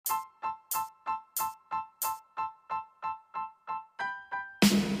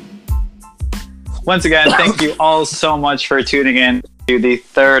once again, thank you all so much for tuning in to the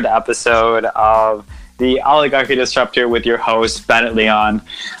third episode of the Oligarchy Disruptor with your host, Bennett Leon.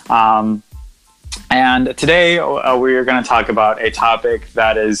 And today we're going to talk about a topic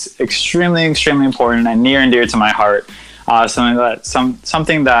that is extremely, extremely important and near and dear to my heart. Something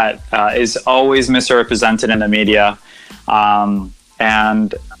that is always misrepresented in the media,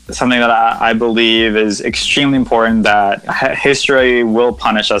 and something that I believe is extremely important that history will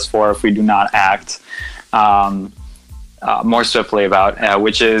punish us for if we do not act more swiftly about,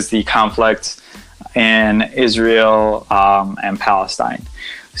 which is the conflict in Israel and Palestine.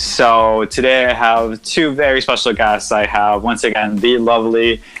 So today I have two very special guests. I have, once again, the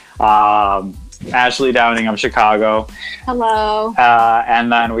lovely Ashley Downing of Chicago. Hello. And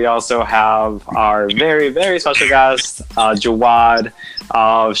then we also have our very, very special guest, Jawad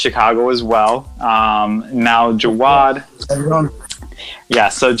of Chicago as well. Now, Jawad. Yeah,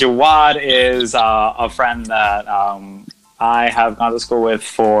 so Jawad is a friend that I have gone to school with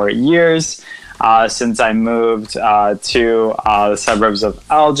for years. Since I moved to the suburbs of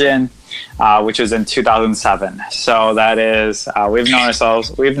Elgin, which was in 2007. So that is, we've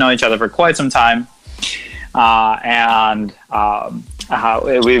known each other for quite some time. And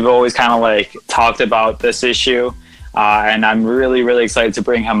we've always kind of like talked about this issue. And I'm really, really excited to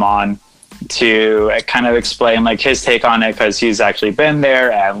bring him on to kind of explain like his take on it, because he's actually been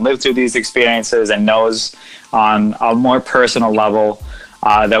there and lived through these experiences and knows on a more personal level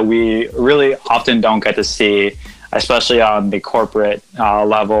that we really often don't get to see, especially on the corporate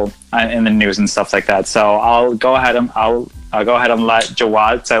level in the news and stuff like that. So I'll go ahead and let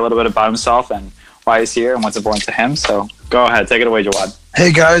Jawad say a little bit about himself and why he's here and what's important to him. So go ahead, take it away, Jawad.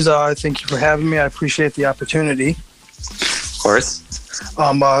 Hey guys, thank you for having me. I appreciate the opportunity. Of course.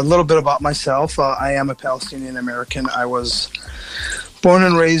 A little bit about myself. I am a Palestinian American. I was born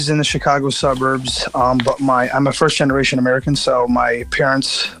and raised in the Chicago suburbs, but I'm a first-generation American, so my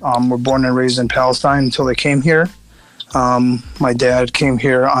parents were born and raised in Palestine until they came here. My dad came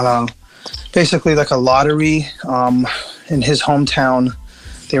here on basically like a lottery in his hometown.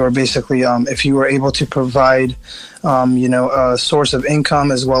 They were basically, if you were able to provide, a source of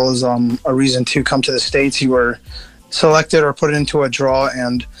income as well as a reason to come to the States, you were selected or put into a draw,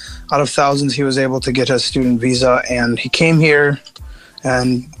 and out of thousands, he was able to get a student visa, and he came here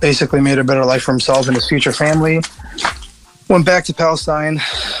and basically made a better life for himself and his future family. Went back to Palestine,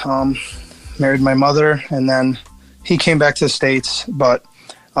 married my mother, and then he came back to the States. But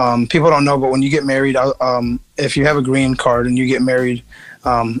people don't know, but when you get married, if you have a green card and you get married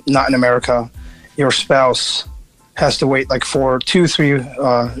not in America, your spouse has to wait like 2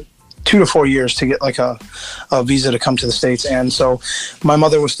 to 4 years to get like a visa to come to the States. And so my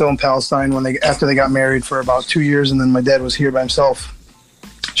mother was still in Palestine after they got married for about 2 years, and then my dad was here by himself.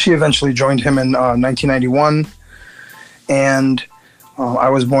 She eventually joined him in 1991, and I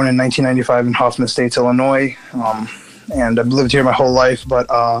was born in 1995 in Hoffman Estates, Illinois, and I've lived here my whole life. But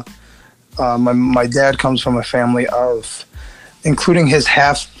my dad comes from a family of, including his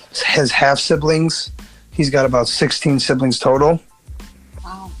half siblings, he's got about 16 siblings total.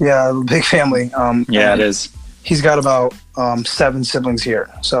 Wow. Yeah, big family. Yeah, it is. He's got about 7 siblings here.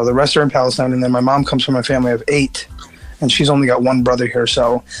 So the rest are in Palestine, and then my mom comes from a family of 8. And she's only got one brother here.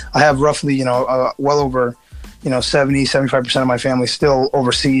 So I have roughly, well over, 75% of my family still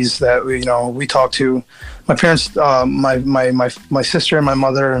overseas that, we talk to. My parents, my sister and my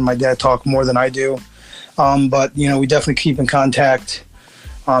mother and my dad talk more than I do. But, we definitely keep in contact.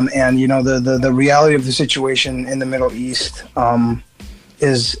 And, the reality of the situation in the Middle East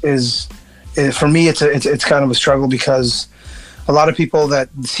is for me, it's kind of a struggle, because a lot of people that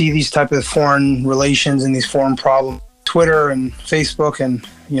see these type of foreign relations and these foreign problems, Twitter and Facebook and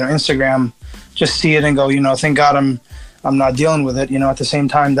Instagram, just see it and go, thank God I'm not dealing with it. At the same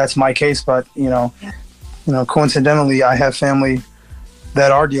time, that's my case, but coincidentally, I have family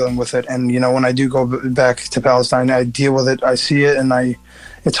that are dealing with it, and when I do go back to Palestine, I deal with it. I see it, and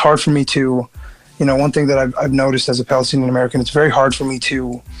it's hard for me to, one thing that I've noticed as a Palestinian American, it's very hard for me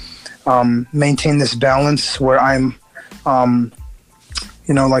to maintain this balance where I'm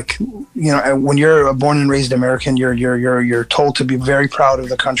when you're a born and raised American, you're told to be very proud of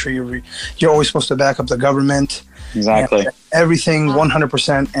the country. You're always supposed to back up the government. Exactly. Everything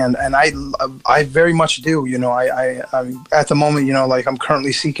 100%. And I very much do. I'm at the moment, I'm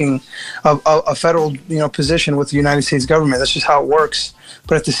currently seeking a federal, position with the United States government. That's just how it works.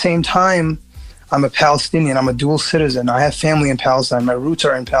 But at the same time, I'm a Palestinian. I'm a dual citizen. I have family in Palestine. My roots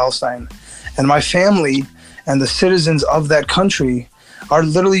are in Palestine. And my family and the citizens of that country are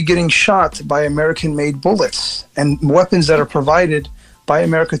literally getting shot by American-made bullets and weapons that are provided by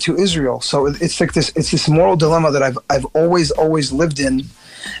America to Israel. So it's like this moral dilemma that I've always lived in.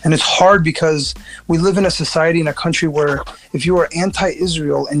 And it's hard because we live in a society, in a country where if you are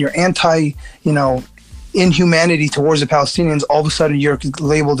anti-Israel and you're anti, inhumanity towards the Palestinians, all of a sudden you're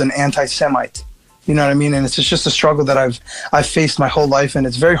labeled an anti-Semite. You know what I mean? And it's just a struggle that I've faced my whole life, and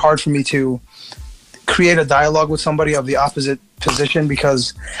it's very hard for me to create a dialogue with somebody of the opposite position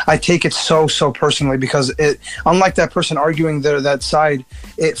because I take it so personally, because unlike that person arguing that side,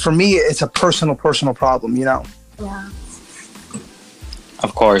 for me it's a personal problem, Yeah.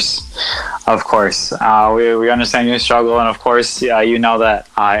 Of course. We understand your struggle, and of course, you know that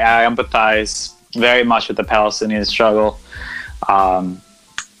I empathize very much with the Palestinian struggle.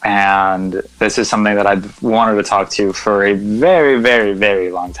 And this is something that I've wanted to talk to for a very, very,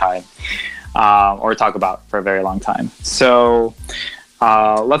 very long time, or talk about for a very long time. So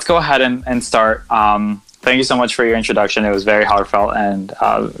let's go ahead and start. Thank you so much for your introduction. It was very heartfelt and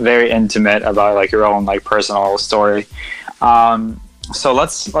very intimate about like your own like personal story. So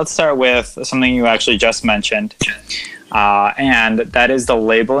let's start with something you actually just mentioned, and that is the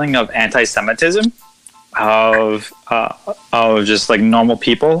labeling of anti-Semitism of just like normal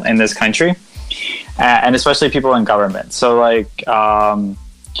people in this country, and especially people in government. So like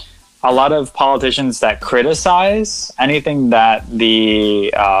a lot of politicians that criticize anything that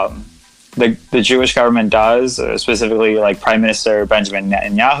the Jewish government does, specifically like Prime Minister Benjamin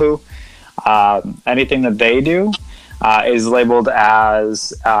Netanyahu, anything that they do is labeled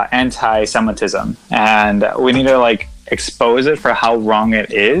as anti-Semitism, and we need to like expose it for how wrong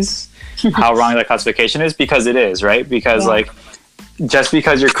it is, how wrong the classification is, because it is, right? Because like just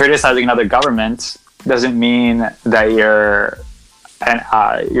because you're criticizing another government doesn't mean that you're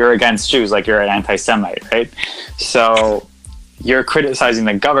against Jews, like you're an anti-Semite, right? So you're criticizing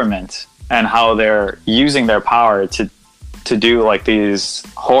the government and how they're using their power to do like these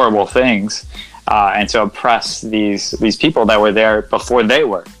horrible things. And to oppress these people that were there before they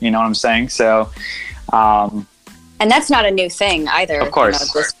were, you know what I'm saying? So, and that's not a new thing either. Of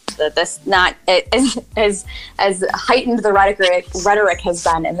course, this not as heightened the rhetoric has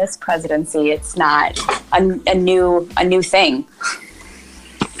been in this presidency. It's not a new thing.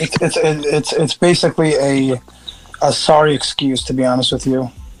 It's basically a sorry excuse, to be honest with you,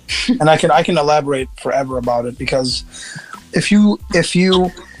 and I can elaborate forever about it, because if you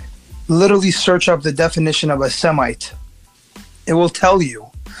literally search up the definition of a Semite, it will tell you.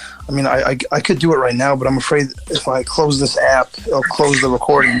 I mean, I could do it right now, but I'm afraid if I close this app, it'll close the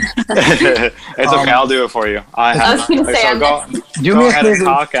recording. It's okay, I'll do it for you. I was going to say, go ahead and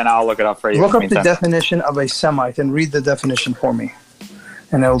talk, and I'll look it up for you. Look up the definition of a Semite and read the definition for me,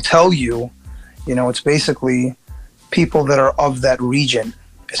 and it'll tell you. It's basically people that are of that region.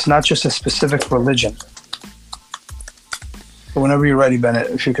 It's not just a specific religion. Whenever you're ready, Bennett,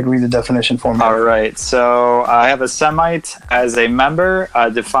 if you could read the definition for me. All right. So I have a Semite as a member,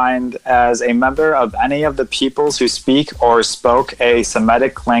 defined as a member of any of the peoples who speak or spoke a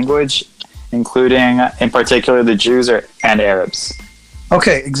Semitic language, including, in particular, the Jews and Arabs.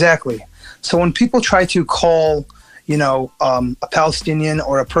 Okay, exactly. So when people try to call, a Palestinian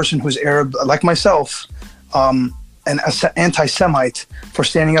or a person who's Arab, like myself, an anti-Semite for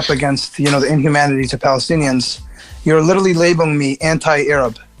standing up against, the inhumanity to Palestinians, you're literally labeling me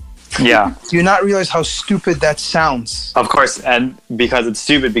anti-Arab. Yeah. Do you not realize how stupid that sounds? Of course, and because it's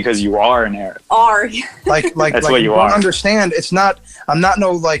stupid because you are an Arab. Like that's what you are. Don't understand. It's not. I'm not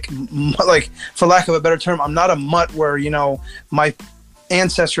no like for lack of a better term, I'm not a mutt where my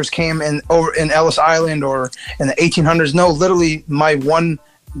ancestors came over in Ellis Island or in the 1800s. No, literally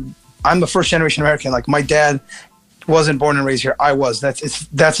I'm a first generation American. Like my dad wasn't born and raised here. I was. It's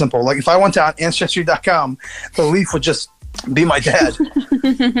that simple. Like if I went to Ancestry.com, the leaf would just be my dad.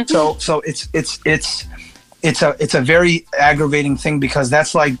 so it's a very aggravating thing, because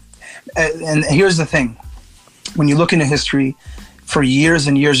that's like, and here's the thing: when you look into history, for years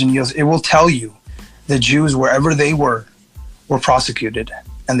and years and years, it will tell you the Jews, wherever they were prosecuted,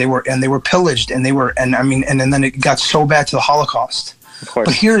 and they were pillaged, and then it got so bad to the Holocaust. Of course.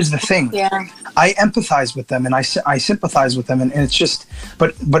 But here's the thing. Yeah. I empathize with them, and I sympathize with them, and it's just,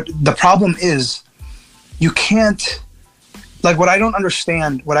 but the problem is, you can't, like, what I don't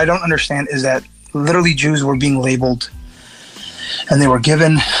understand is that literally Jews were being labeled, and they were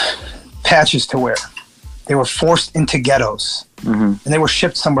given patches to wear. They were forced into ghettos, and they were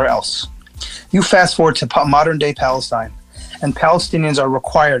shipped somewhere else. You fast forward to modern day Palestine, and Palestinians are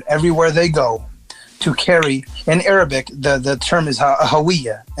required everywhere they go to carry, in Arabic, the term is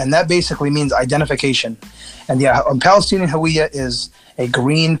hawiyya, and that basically means identification. And a Palestinian hawiyya is a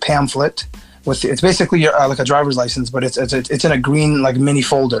green pamphlet it's basically your, like a driver's license, but it's in a green like mini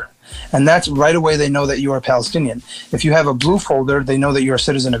folder, and that's right away they know that you are Palestinian. If you have a blue folder, they know that you're a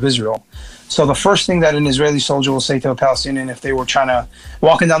citizen of Israel. So the first thing that an Israeli soldier will say to a Palestinian if they were trying to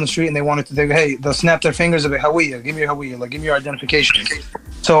walking down the street and they wanted to, they'll snap their fingers and be Hawiyya, give me your Hawiyya, like give me your identification.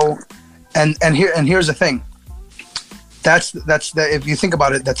 So, and here's the thing. That's if you think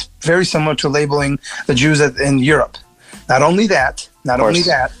about it, that's very similar to labeling the Jews in Europe. Not only that,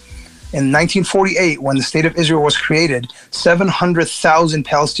 in 1948, when the State of Israel was created, 700,000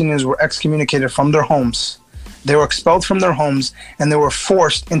 Palestinians were excommunicated from their homes. They were expelled from their homes, and they were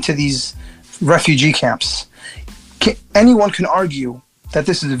forced into these refugee camps. Anyone can argue that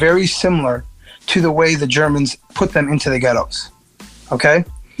this is very similar to the way the Germans put them into the ghettos. Okay?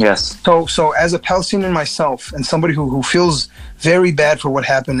 Yes. So as a Palestinian myself, and somebody who feels very bad for what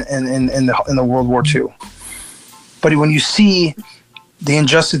happened in the World War II, but when you see the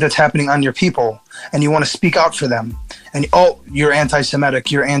injustice that's happening on your people, and you want to speak out for them, and you're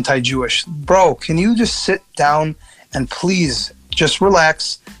anti-Semitic, you're anti-Jewish, bro, can you just sit down and please just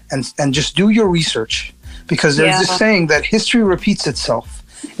relax and just do your research? Because there's this saying that history repeats itself,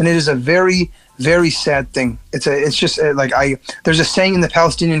 and it is a very, very sad thing. It's just there's a saying in the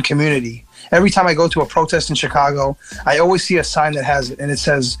Palestinian community. Every time I go to a protest in Chicago, I always see a sign that has it, and it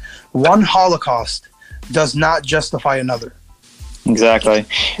says, "One Holocaust does not justify another." Exactly.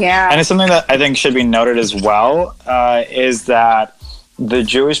 Yeah. And it's something that I think should be noted as well, is that the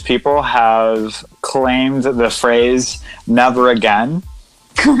Jewish people have claimed the phrase "never again"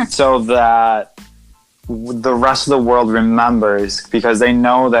 so that the rest of the world remembers, because they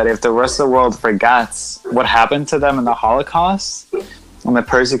know that if the rest of the world forgets what happened to them in the Holocaust and the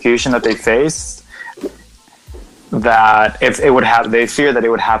persecution that they faced, that if it would happen, they fear that it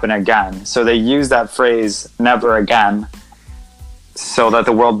would happen again. So they use that phrase "never again" so that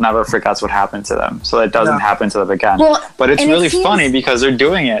the world never forgets what happened to them, so that it doesn't happen to them again. Well, but it's really funny because they're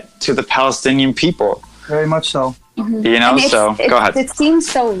doing it to the Palestinian people. Very much so. Mm-hmm. You know, go ahead. It seems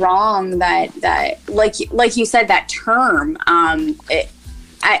so wrong that like you said, that term.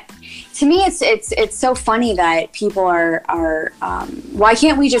 To me, it's so funny that people are. Why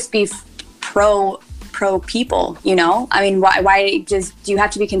can't we just be pro people? You know, I mean, why do you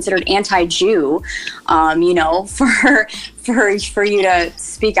have to be considered anti-Jew? You know, for you to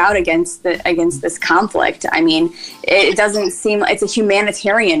speak out against this conflict. I mean, it doesn't seem, it's a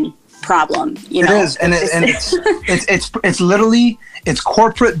humanitarian problem, you know. It is, and it's literally, it's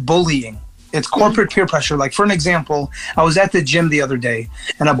corporate bullying. It's corporate peer pressure. Like, for an example, I was at the gym the other day,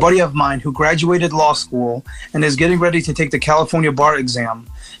 and a buddy of mine who graduated law school and is getting ready to take the California bar exam,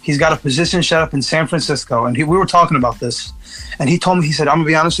 he's got a position set up in San Francisco, and we were talking about this, and he told me, he said, "I'm gonna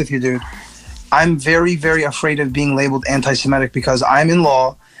be honest with you, dude, I'm very, very afraid of being labeled anti-Semitic because I'm in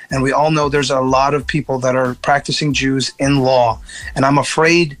law, and we all know there's a lot of people that are practicing Jews in law, and I'm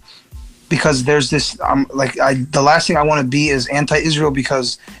afraid because there's this, the last thing I want to be is anti-Israel,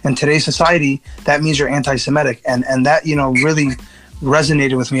 because in today's society, that means you're anti-Semitic." And that, you know, really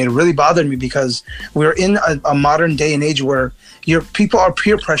resonated with me. It really bothered me because we're in a modern day and age where your people are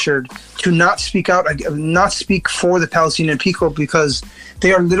peer pressured to not speak out, not speak for the Palestinian people, because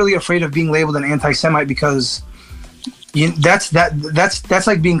they are literally afraid of being labeled an anti-Semite, because that's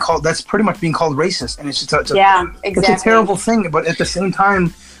like being called, that's pretty much being called racist. And it's just it's a terrible thing. But at the same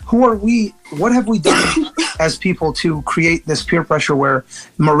time, who are we? What have we done as people to create this peer pressure where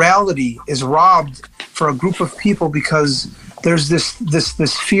morality is robbed for a group of people because there's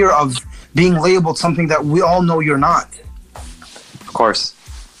this fear of being labeled something that we all know you're not? Of course,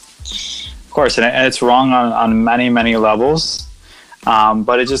 and it's wrong on many, many levels.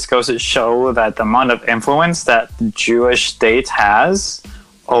 But it just goes to show that the amount of influence that the Jewish state has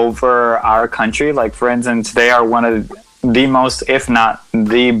over our country, like, for instance, they are one of the most, if not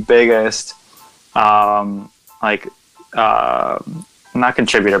the biggest, not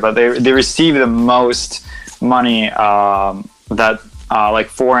contributor, but they receive the most money like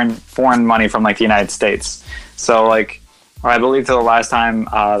foreign money from, like, the United States. So, like, I believe to the last time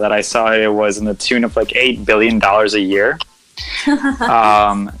that I saw it was in the tune of like $8 billion a year.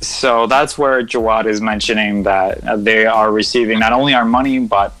 So that's where Jawad is mentioning that they are receiving not only our money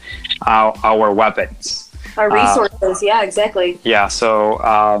but our weapons. Our resources, yeah, exactly. Yeah,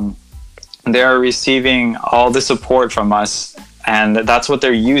 so they're receiving all the support from us, and that's what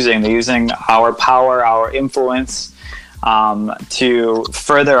they're using. They're using our power, our influence, to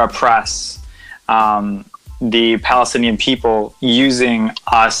further oppress the Palestinian people, using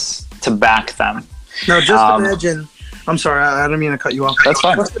us to back them. Now, just imagine, I'm sorry, I don't mean to cut you off. That's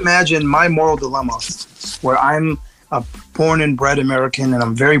fine. Just imagine my moral dilemma, where I'm a born and bred American, and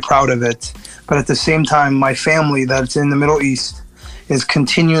I'm very proud of it. But at the same time, my family that's in the Middle East is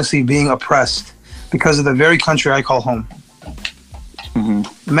continuously being oppressed because of the very country I call home.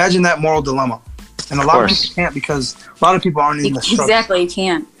 Mm-hmm. Imagine that moral dilemma. And a lot of people can't, because a lot of people aren't in the struggle. Exactly, you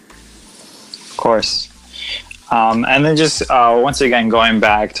can't. Of course. And then just once again, going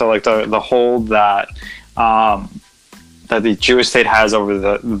back to like the hold that that the Jewish state has over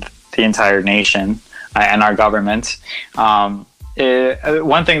the entire nation and our government. One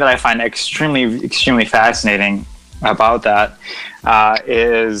thing that I find extremely fascinating about that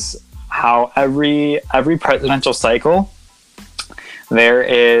is how every presidential cycle there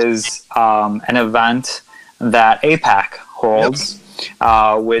is an event that AIPAC holds,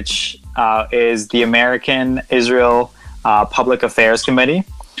 which is the American Israel Public Affairs Committee.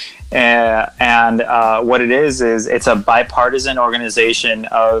 And what it is it's a bipartisan organization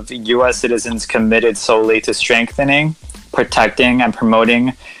of U.S. citizens committed solely to strengthening, protecting, and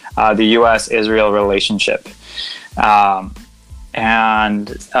promoting the U.S.-Israel relationship.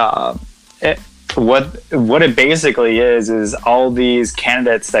 What it basically is all these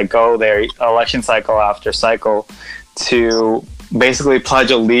candidates that go there election cycle after cycle to basically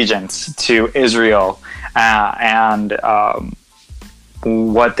pledge allegiance to Israel and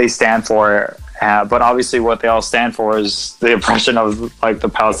what they stand for. But obviously what they all stand for is the oppression of like the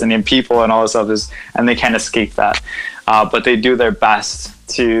Palestinian people and all this stuff and they can't escape that. But they do their best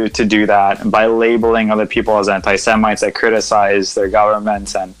to do that, and by labeling other people as anti-Semites that criticize their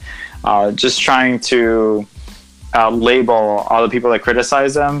governments and just trying to label all the people that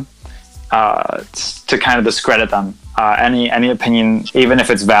criticize them to kind of discredit them. Any opinion, even if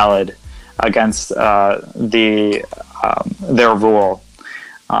it's valid, against their rule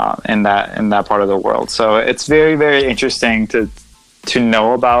in that part of the world. So it's very, very interesting to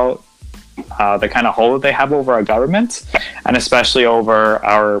know about the kind of hold that they have over our government, and especially over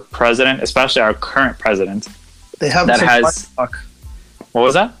our president, especially our current president. They have us in a headlock. What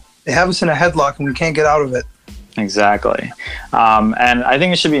was that? They have us in a headlock and we can't get out of it. Exactly. And I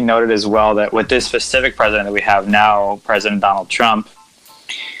think it should be noted as well that with this specific president that we have now, President Donald Trump,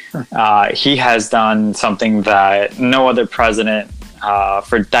 he has done something that no other president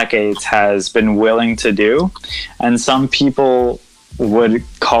for decades has been willing to do. And some people would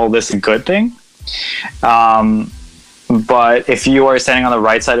call this a good thing. But if you are standing on the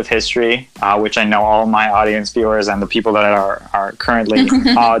right side of history, which I know all my audience viewers and the people that are currently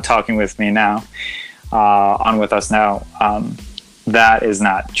talking with me now, on with us now, that is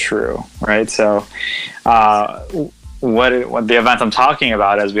not true, right? So what the event I'm talking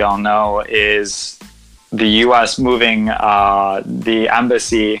about, as we all know, is the U.S. moving the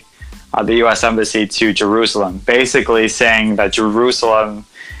U.S. embassy to Jerusalem, basically saying that Jerusalem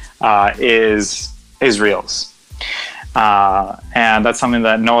is Israel's. And that's something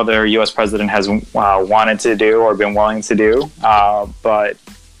that no other U.S. president has wanted to do or been willing to do. But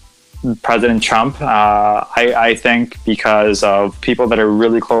President Trump, I think, because of people that are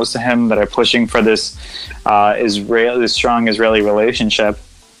really close to him that are pushing for this strong Israeli relationship,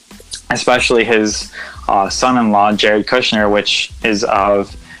 especially his son-in-law Jared Kushner, which is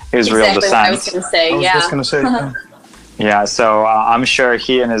of Israel descent. I was going to say, I was just going to say. Yeah, so I'm sure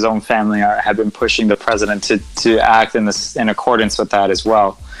he and his own family have been pushing the president to act in accordance with that as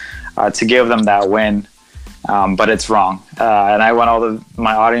well, to give them that win. But it's wrong, and I want all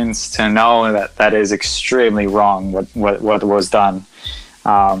my audience to know that is extremely wrong. What was done.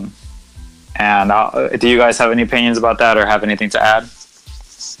 And do you guys have any opinions about that, or have anything to add?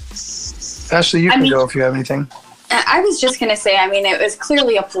 Ashley, you can go if you have anything. I was just going to say, I mean, it was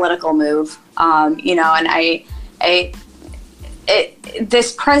clearly a political move, and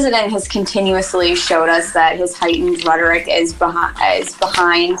this president has continuously showed us that his heightened rhetoric is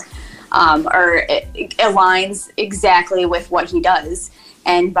behind or it aligns exactly with what he does.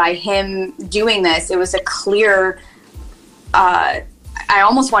 And by him doing this, it was a clear, I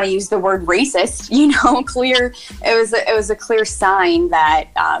almost want to use the word racist, clear. It was a clear sign that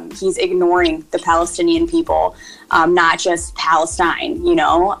he's ignoring the Palestinian people, not just Palestine,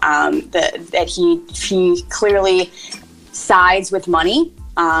 that he clearly sides with money,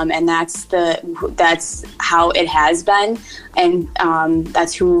 and that's how it has been, and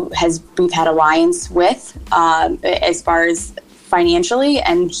that's who we've had alliance with as far as financially,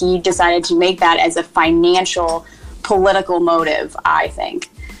 and he decided to make that as a financial political motive, I think.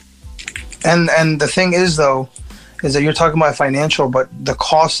 And the thing is, though, is that you're talking about financial, but the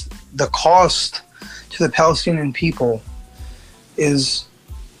cost to the Palestinian people is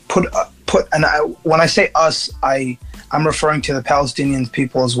put. And when I say us, I'm referring to the Palestinian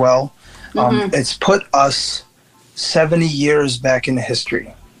people as well. It's put us 70 years back in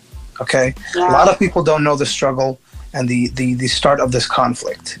history. Okay, Yeah. a lot of people don't know the struggle and the start of this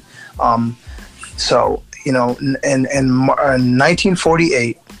conflict. So you know, in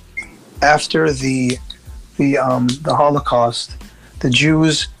 1948, after the Holocaust, the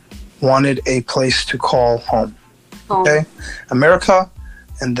Jews wanted a place to call home. Okay, America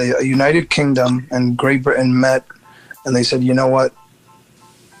and the United Kingdom and Great Britain met, and they said, you know what?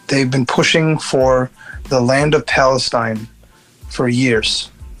 They've been pushing for the land of Palestine for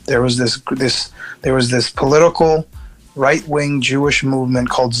years. There was this political right-wing Jewish movement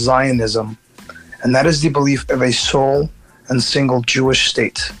called Zionism, and that is the belief of a sole and single Jewish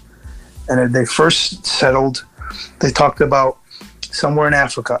state. And they first settled, they talked about somewhere in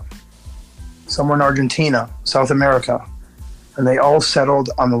Africa, somewhere in Argentina, South America, and they all settled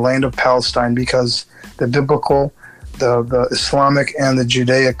on the land of Palestine because the biblical, the Islamic, and the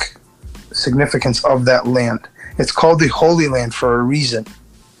Judaic significance of that land. It's called the Holy Land for a reason.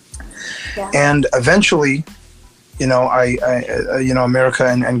 Yeah. And eventually, you know, America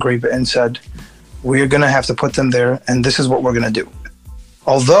and Great Britain said, we're going to have to put them there, and this is what we're going to do.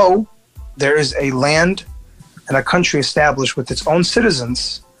 Although there is a land and a country established with its own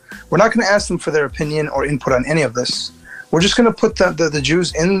citizens, we're not going to ask them for their opinion or input on any of this. We're just going to put the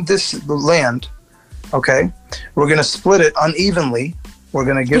Jews in this land, okay? We're going to split it unevenly. We're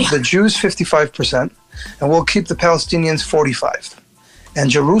going to give the Jews 55%, and we'll keep the Palestinians 45%. And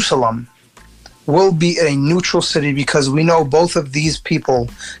Jerusalem will be a neutral city because we know both of these people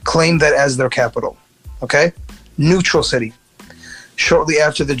claim that as their capital, okay? Neutral city. Shortly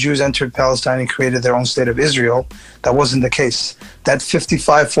after the Jews entered Palestine and created their own state of Israel, that wasn't the case. That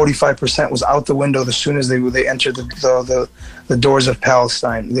 45% was out the window as soon as they entered the doors of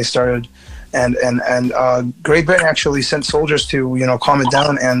Palestine. They started, and Great Britain actually sent soldiers to, you know, calm it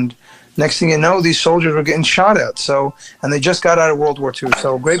down, and next thing you know, these soldiers were getting shot at. So, and they just got out of World War II.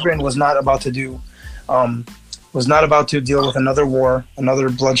 So Great Britain was not about to deal with another war, another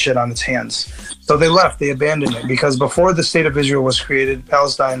bloodshed on its hands. So they left, they abandoned it, because before the State of Israel was created,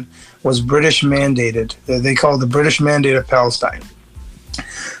 Palestine was British mandated. They call it the British Mandate of Palestine.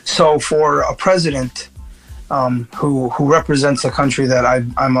 So for a president who represents a country that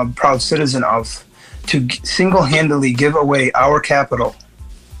I'm a proud citizen of, to single-handedly give away our capital,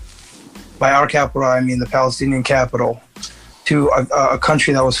 by our capital I mean the Palestinian capital, to a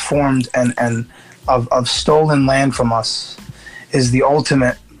country that was formed and of stolen land from us, is the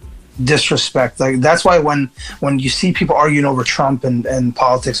ultimate disrespect. Like, that's why when you see people arguing over Trump and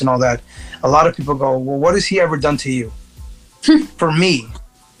politics and all that, a lot of people go, well, what has he ever done to you? For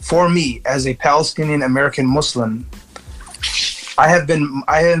me, as a Palestinian American Muslim, I have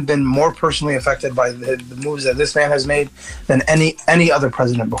been more personally affected by the moves that this man has made than any other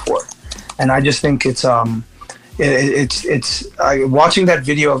president before. And I just think it's watching that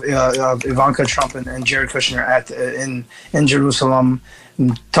video of Ivanka Trump and Jared Kushner in Jerusalem,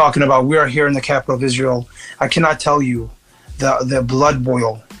 talking about, we are here in the capital of Israel. I cannot tell you the blood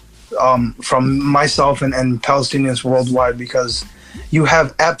boil from myself and Palestinians worldwide, because you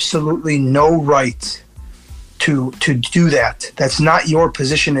have absolutely no right to do that. That's not your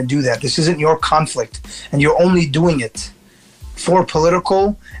position to do that. This isn't your conflict, and you're only doing it for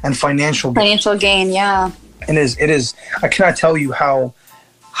political and financial gain. Yeah. It is. I cannot tell you how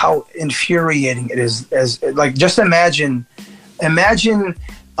infuriating it is. Just imagine,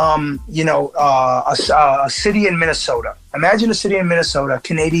 you know, a city in Minnesota. Imagine a city in Minnesota.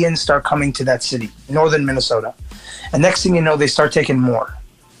 Canadians start coming to that city, northern Minnesota, and next thing you know, they start taking more.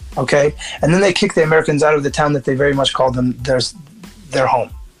 Okay, and then they kick the Americans out of the town that they very much call them their home.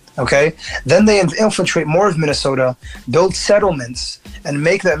 Okay, then they infiltrate more of Minnesota, build settlements, and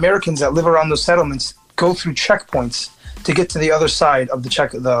make the Americans that live around those settlements go through checkpoints to get to the other side of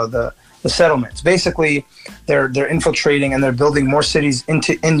the settlements. Basically, they're infiltrating and they're building more cities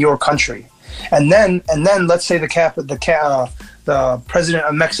in your country. And then let's say the president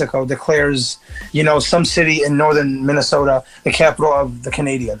of Mexico declares, you know, some city in northern Minnesota the capital of the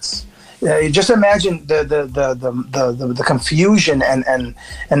Canadians. Just imagine the confusion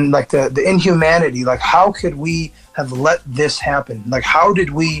and like the inhumanity. Like, how could we have let this happen? Like, how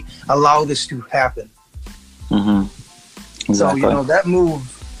did we allow this to happen? Mm-hmm. Exactly. So, you know, that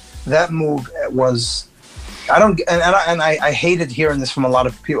move was, I hated hearing this from a lot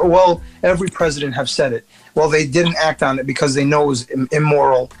of people. Well, every president have said it. Well, they didn't act on it because they know it was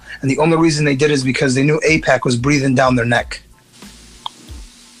immoral, and the only reason they did is because they knew AIPAC was breathing down their neck.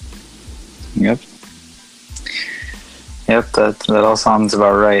 Yep, that all sounds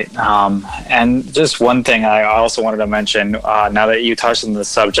about right. And just one thing I also wanted to mention, now that you touched on the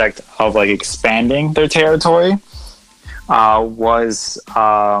subject of like expanding their territory, was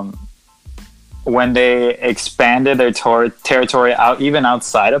when they expanded their territory out, even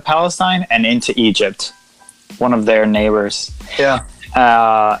outside of Palestine and into Egypt, one of their neighbors. Yeah.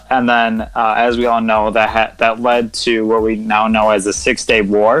 And then, as we all know, that led to what we now know as the 6-Day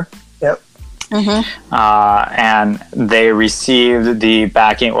War. Yep. And they received the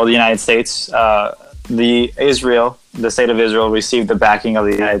backing. Well, the United States, the state of Israel received the backing of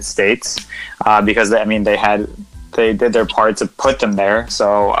the United States because they did their part to put them there.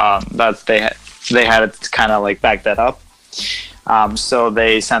 So they had to kind of like back that up. So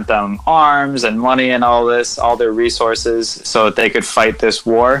they sent them arms and money and all their resources, so that they could fight this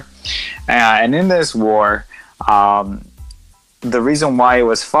war. And in this war, the reason why it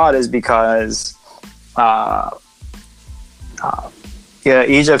was fought is because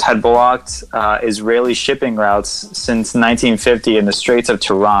Egypt had blocked Israeli shipping routes since 1950 in the Straits of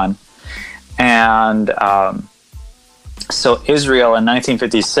Tiran. And so Israel in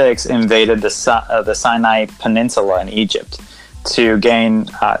 1956 invaded the Sinai Peninsula in Egypt to gain,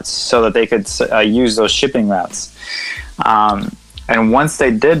 so that they could use those shipping routes. And once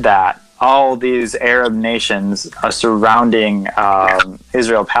they did that, all these Arab nations surrounding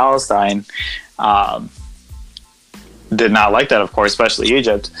Israel-Palestine did not like that, of course, especially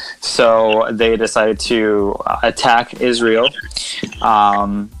Egypt. So they decided to attack Israel.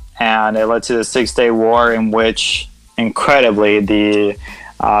 And it led to the 6-Day War, in which, incredibly, the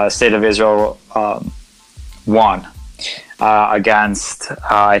state of Israel won against,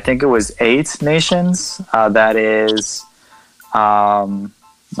 I think it was 8 nations. That is,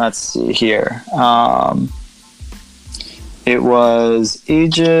 let's see here. It was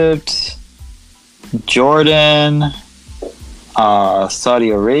Egypt, Jordan,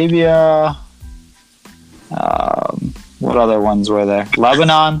 Saudi Arabia. What other ones were there?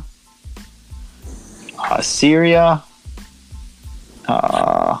 Lebanon, Syria.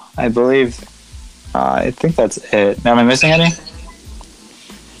 I believe. I think that's it. Am I missing any?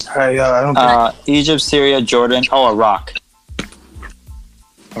 I don't think. Egypt, Syria, Jordan. Oh, Iraq.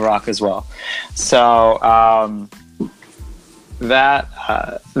 Iraq as well. So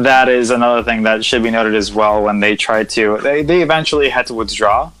that is another thing that should be noted as well. When they tried to, they eventually had to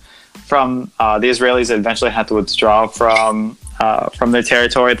withdraw from the Israelis. Eventually had to withdraw from their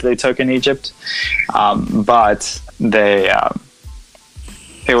territory that they took in Egypt, but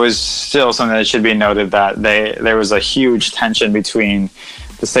it was still something that should be noted that there was a huge tension between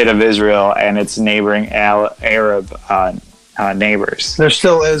the state of Israel and its neighboring Arab neighbors. There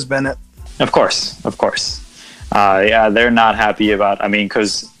still is, Bennett. Of course. Yeah, they're not happy about,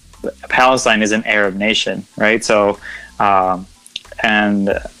 because Palestine is an Arab nation, right? So, and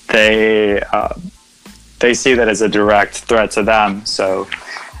they see that as a direct threat to them. So,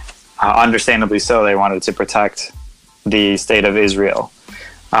 understandably so, they wanted to protect the state of Israel.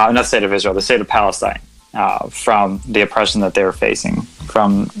 Not the state of Israel, the state of Palestine, from the oppression that they were facing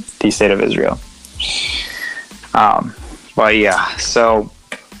from the state of Israel. But yeah, so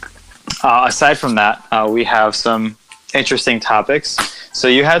aside from that, we have some interesting topics. So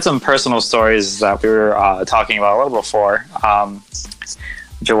you had some personal stories that we were talking about a little before,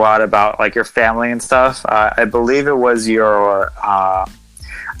 Jawad, about like your family and stuff. I believe it was your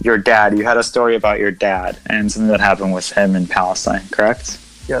dad. You had a story about your dad and something that happened with him in Palestine, correct?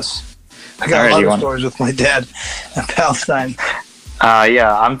 Yes. I got a lot of stories with my dad in Palestine.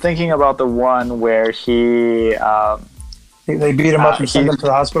 Yeah, I'm thinking about the one where they beat him up and sent him to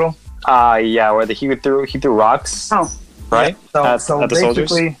the hospital. Yeah, where he threw rocks. Oh, right. Yeah. So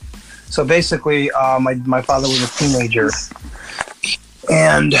basically, my father was a teenager,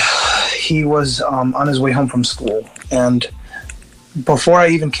 and he was on his way home from school. And before I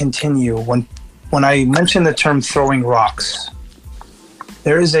even continue, when I mention the term throwing rocks,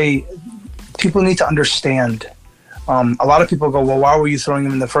 people need to understand. A lot of people go, well, why were you throwing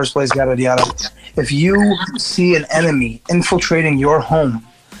them in the first place? Yada, yada. If you see an enemy infiltrating your home,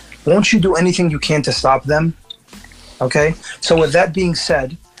 won't you do anything you can to stop them? Okay? So with that being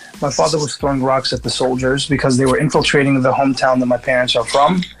said, my father was throwing rocks at the soldiers because they were infiltrating the hometown that my parents are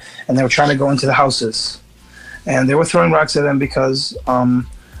from, and they were trying to go into the houses. And they were throwing rocks at them because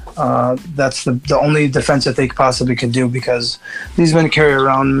that's the only defense that they possibly could do, because these men carry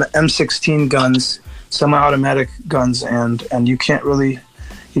around M16 guns, semi-automatic guns, and you can't really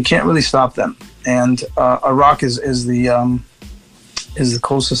stop them. And a rock is the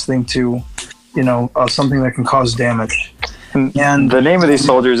closest thing to something that can cause damage. And the name of these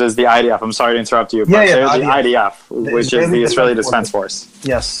soldiers is the IDF. I'm sorry to interrupt you, but they're the IDF, which is the Israeli Defense Force.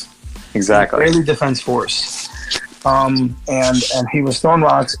 Yes, exactly. The Israeli Defense Force. And he was throwing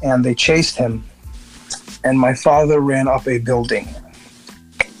rocks, and they chased him. and my father ran up a building.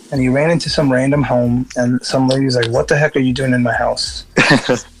 And he ran into some random home, and some lady's like, "What the heck are you doing in my house?"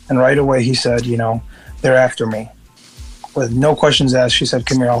 And right away he said, "They're after me." With no questions asked, she said,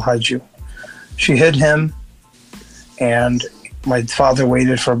 "Come here, I'll hide you." She hid him, and my father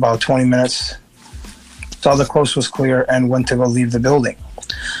waited for about 20 minutes, saw the coast was clear, and went to go leave the building.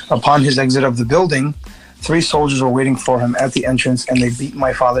 Upon his exit of the building, 3 soldiers were waiting for him at the entrance, and they beat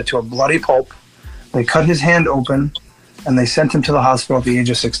my father to a bloody pulp. They cut his hand open, and they sent him to the hospital at the age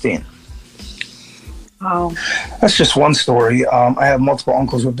of 16. Wow. That's just one story. I have multiple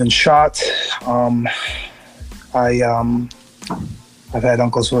uncles who have been shot. I've had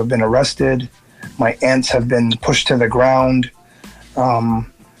uncles who have been arrested. My aunts have been pushed to the ground.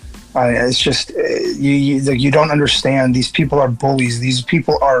 It's just you don't understand. These people are bullies. These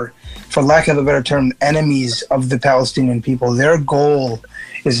people are, for lack of a better term, enemies of the Palestinian people. Their goal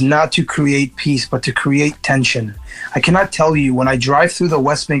is not to create peace, but to create tension. I cannot tell you, when I drive through the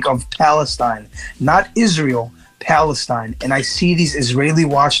West Bank of Palestine, not Israel, Palestine, and I see these Israeli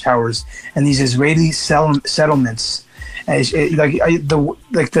watchtowers and these Israeli settlements, and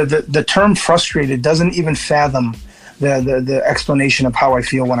the term frustrated doesn't even fathom the explanation of how I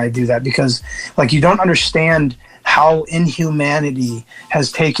feel when I do that, because you don't understand how inhumanity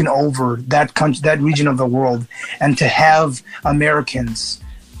has taken over that country, that region of the world, and to have Americans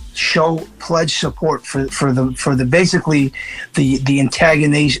pledge support for the basically the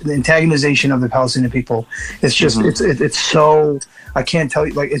antagonization of the Palestinian people. It's just it's so, I can't tell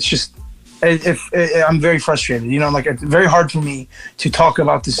you, it's just I'm very frustrated. It's very hard for me to talk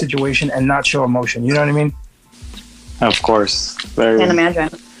about the situation and not show emotion. You know what I mean? Of course. Can't imagine.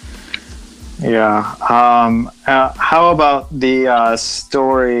 Yeah. How about the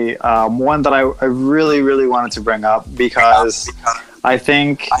story? One that I really, really wanted to bring up, because I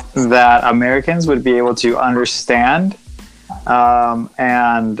think that Americans would be able to understand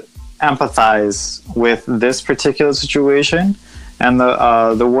and empathize with this particular situation. And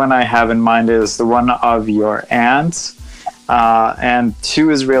the one I have in mind is the one of your aunt and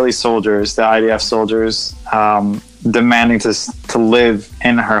 2 Israeli soldiers, the IDF soldiers, demanding to live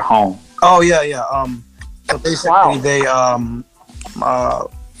in her home. Oh yeah. So basically, they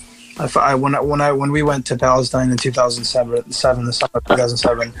when we went to Palestine in 2007, the summer of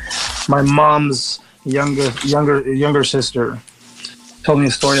 2007, my mom's younger sister told me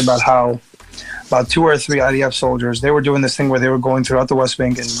a story about how about 2 or 3 IDF soldiers, they were doing this thing where they were going throughout the West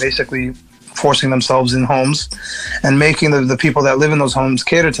Bank and basically forcing themselves in homes and making the people that live in those homes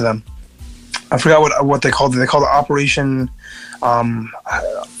cater to them. I forgot what they called it. They called it Operation, I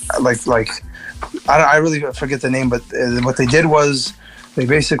really forget the name, but what they did was they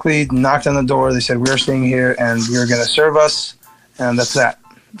basically knocked on the door. They said, "We're staying here, and you're going to serve us, and that's that.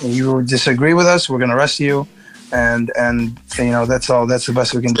 And you disagree with us, we're going to arrest you, and that's all. That's the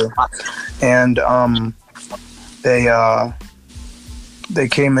best we can do." And they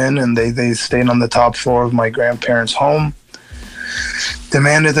came in and they stayed on the top floor of my grandparents' home.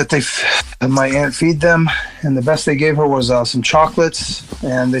 Demanded that my aunt feed them, and the best they gave her was some chocolates,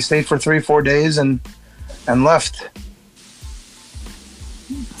 and they stayed for 3-4 days and left.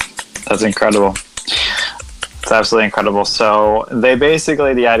 That's incredible. It's absolutely incredible. So they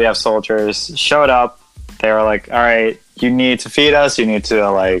basically, the IDF soldiers showed up. They were like, "All right, you need to feed us. You need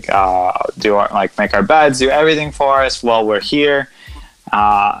to make our beds, do everything for us while we're here."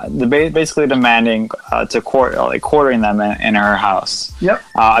 Basically demanding quartering them in her house. Yep.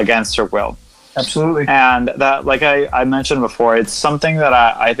 Against her will. Absolutely. And that, like I mentioned before, it's something that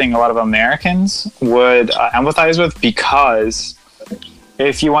I think a lot of Americans would empathize with, because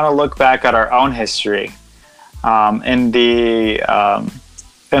if you want to look back at our own history, in the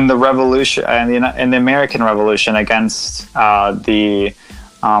revolution, in the American Revolution against for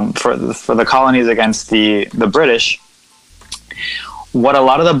the colonies against the British. What a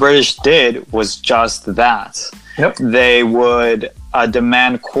lot of the British did was just that. Yep. They would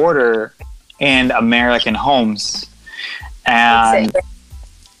demand quarter in American homes, and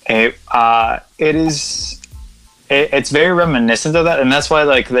it's very reminiscent of that, and that's why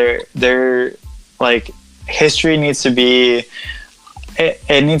they're history needs to be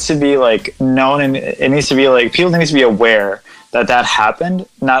it needs to be known, and it needs to be people need to be aware that happened,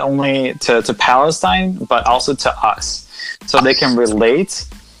 not only to Palestine but also to us. So they can relate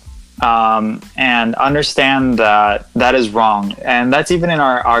and understand that is wrong. And that's even in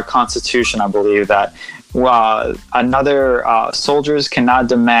our Constitution, I believe, that soldiers cannot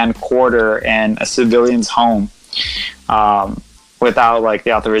demand quarter in a civilian's home without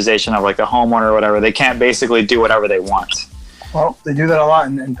the authorization of the homeowner or whatever. They can't basically do whatever they want. Well, they do that a lot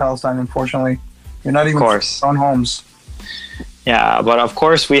in Palestine, unfortunately. You're not even course. on homes. Yeah, but of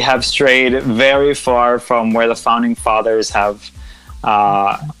course we have strayed very far from where the founding fathers have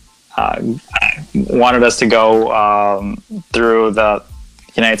wanted us to go through the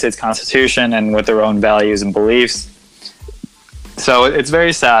United States Constitution and with their own values and beliefs. So it's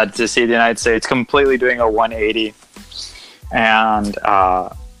very sad to see the United States completely doing a 180 and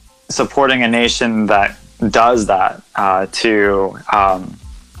supporting a nation that does that to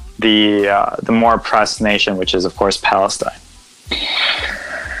the more oppressed nation, which is of course Palestine.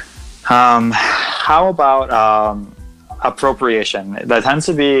 How about appropriation? That tends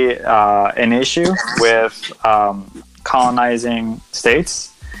to be an issue with colonizing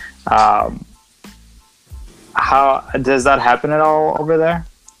states. How does that happen at all over there?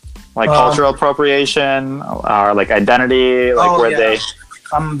 Like cultural appropriation or like identity, like where they...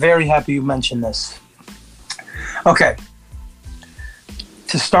 I'm very happy you mentioned this. Okay.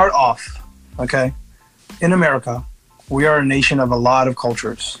 To start off, okay, in America, we are a nation of a lot of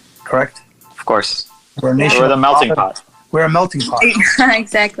cultures, correct? Of course. We're a nation. We're the melting pot. We're a melting pot.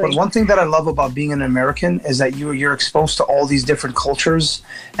 Exactly. But one thing that I love about being an American is that you're exposed to all these different cultures.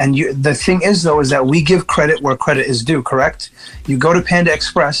 And the thing is, though, is that we give credit where credit is due, correct? You go to Panda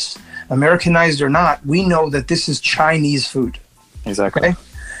Express, Americanized or not, we know that this is Chinese food. Exactly. Okay?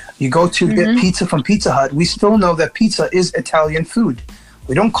 You go to get pizza from Pizza Hut, we still know that pizza is Italian food.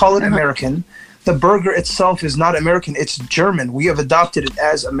 We don't call it American. The burger itself is not American, it's German. We have adopted it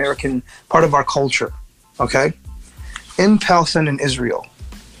as American, part of our culture, okay? In Palestine and Israel,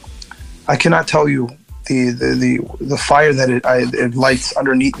 I cannot tell you the fire that it lights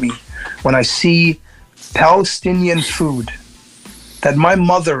underneath me when I see Palestinian food that my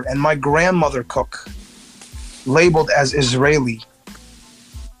mother and my grandmother cook, labeled as Israeli.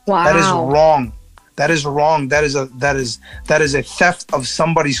 Wow. That is wrong. That is wrong. That is a theft of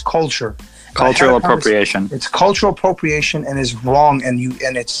somebody's culture. Cultural appropriation. It's cultural appropriation and is wrong. And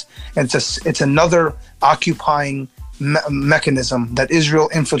it's another occupying mechanism that Israel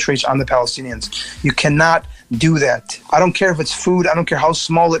infiltrates on the Palestinians. You cannot do that. I don't care if it's food. I don't care how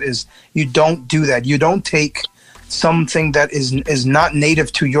small it is. You don't do that. You don't take something that is not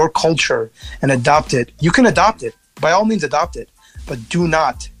native to your culture and adopt it. You can adopt it. By all means, adopt it. But do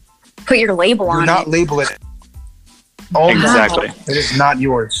not put your label on it. Do not label it. Oh, exactly. No, it is not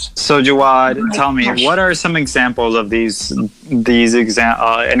yours. So Jawad, tell me, what are some examples of an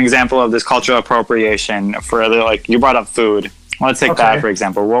example of this cultural appropriation for like you brought up food. Let's take that for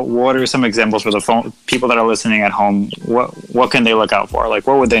example. What are some examples for the people that are listening at home? What can they look out for? Like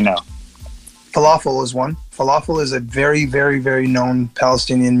what would they know? Falafel is one. Falafel is a very, very, very known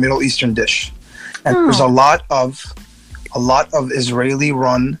Palestinian Middle Eastern dish. And there's a lot of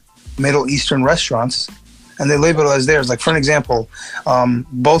Israeli-run Middle Eastern restaurants, and they label it as theirs. Like for an example,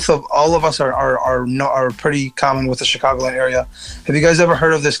 all of us are pretty common with the Chicagoland area. Have you guys ever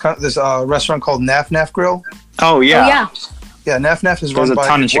heard of this restaurant called Naf Naf Grill? Oh yeah, yeah. Naf Naf is run by. There's a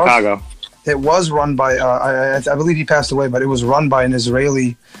ton in Chicago. It was run by I believe he passed away, but it was run by an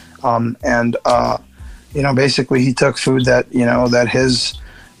Israeli, basically he took food that his.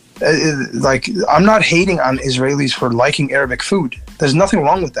 I'm not hating on Israelis for liking Arabic food. There's nothing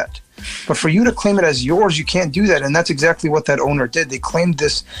wrong with that. But for you to claim it as yours, you can't do that. And that's exactly what that owner did. They claimed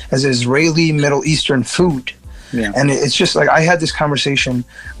this as Israeli Middle Eastern food. Yeah. And it's just like I had this conversation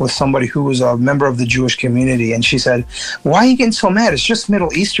with somebody who was a member of the Jewish community. And she said, why are you getting so mad? It's just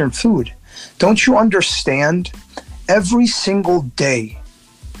Middle Eastern food. Don't you understand? Every single day,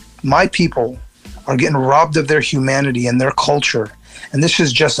 my people are getting robbed of their humanity and their culture. And this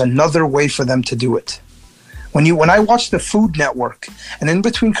is just another way for them to do it. When I watch the Food Network, and in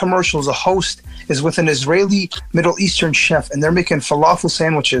between commercials, a host is with an Israeli Middle Eastern chef, and they're making falafel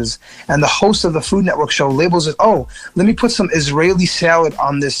sandwiches, and the host of the Food Network show labels it, oh, let me put some Israeli salad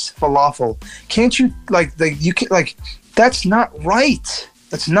on this falafel. Can't you, that's not right.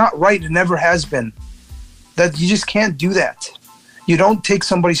 That's not right. It never has been. That you just can't do that. You don't take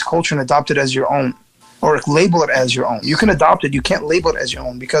somebody's culture and adopt it as your own. Or label it as your own. You can adopt it. You can't label it as your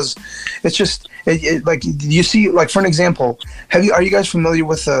own because it's just like you see. Like for an example, are you guys familiar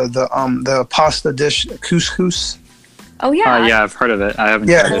with the pasta dish couscous? Oh yeah. Yeah, I've heard of it. I haven't.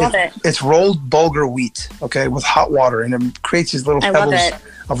 Yeah, tried I love it. It's rolled bulgur wheat, okay, with hot water, and it creates these little pebbles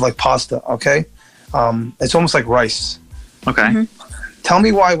of like pasta. Okay, it's almost like rice. Okay. Mm-hmm. Tell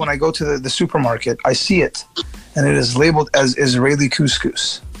me why when I go to the supermarket, I see it, and it is labeled as Israeli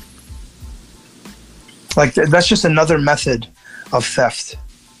couscous. Like that's just another method of theft.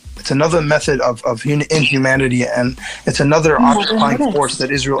 It's another method of inhumanity, and it's another occupying force that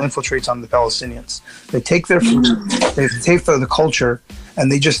Israel infiltrates on the Palestinians. They take their food, they take the culture,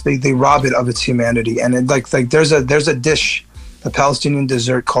 and they rob it of its humanity. And there's a dish, a Palestinian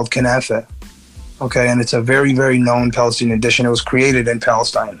dessert called kanafa, okay, and it's a very, very known Palestinian dish, and it was created in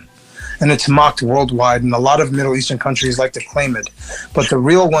Palestine. And it's mocked worldwide, and a lot of Middle Eastern countries like to claim it. But the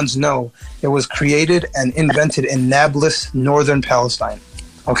real ones know it was created and invented in Nablus, northern Palestine.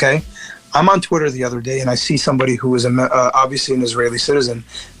 Okay? I'm on Twitter the other day, and I see somebody who is obviously an Israeli citizen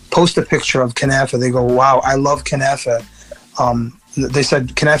post a picture of kanafa. They go, wow, I love kanafa. They said,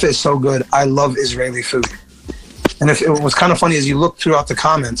 kanafa is so good. I love Israeli food. And it was kind of funny as you look throughout the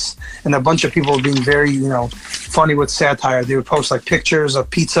comments, and a bunch of people being very, funny with satire. They would post like pictures of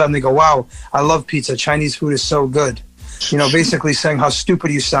pizza, and they go, "Wow, I love pizza. Chinese food is so good." Basically saying how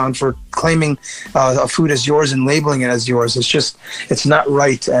stupid you sound for claiming a food as yours and labeling it as yours. It's not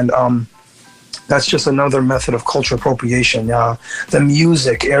right, and that's just another method of cultural appropriation. The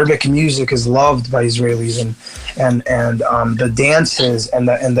music, Arabic music, is loved by Israelis, and the dances and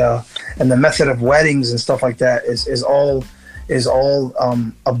the method of weddings and stuff like that is all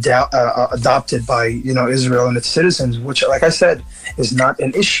adopted by Israel and its citizens, which, like I said, is not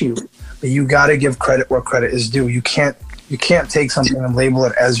an issue. But you got to give credit where credit is due. You can't take something and label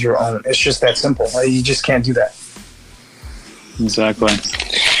it as your own. It's just that simple. You just can't do that. Exactly.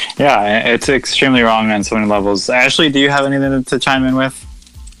 Yeah, it's extremely wrong on so many levels. Ashley, do you have anything to chime in with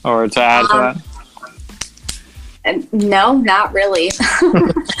or to add to that? No, not really.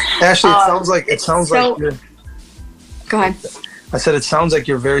 Ashley, it sounds like you're... Go ahead. I said it sounds like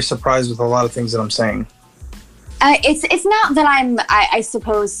you're very surprised with a lot of things that I'm saying. It's not that I'm, I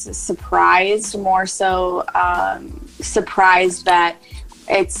suppose, surprised, more so surprised that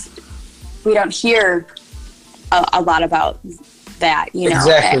we don't hear a lot about that,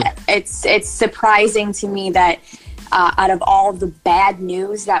 Exactly. It's surprising to me that out of all of the bad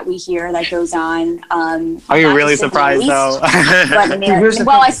news that we hear that goes on, are you really surprised though?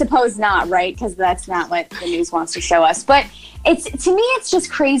 Well, I suppose not, right? Because that's not what the news wants to show us. But to me, it's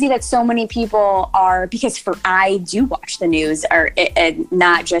just crazy that so many people are, because I do watch the news, or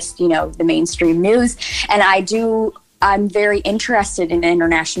not just the mainstream news, and I'm very interested in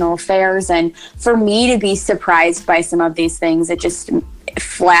international affairs, and for me to be surprised by some of these things, it just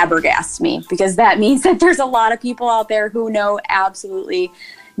flabbergasts me, because that means that there's a lot of people out there who know absolutely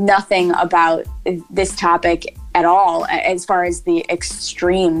nothing about this topic at all, as far as the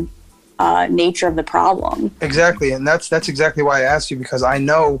extreme nature of the problem. Exactly, and that's exactly why I asked you, because I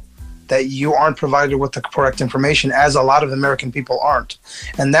know that you aren't provided with the correct information, as a lot of American people aren't,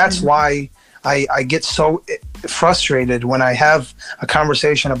 and that's why I get so frustrated when I have a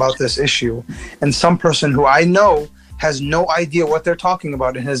conversation about this issue, and some person who I know has no idea what they're talking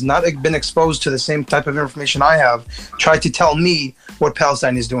about and has not been exposed to the same type of information I have, tried to tell me what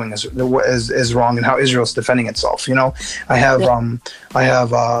Palestine is doing is wrong and how Israel's defending itself.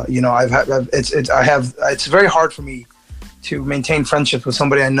 It's very hard for me to maintain friendship with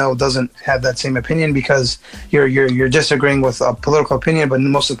somebody I know doesn't have that same opinion, because you're disagreeing with a political opinion, but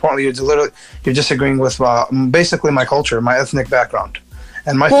most importantly, you're disagreeing with basically my culture, my ethnic background.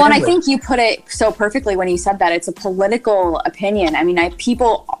 And my family. And I think you put it so perfectly when you said that it's a political opinion. I mean,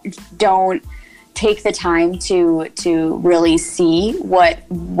 people don't take the time to really see what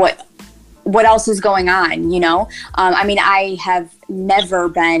else is going on. I mean, I have never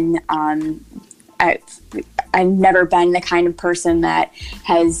been I've never been the kind of person that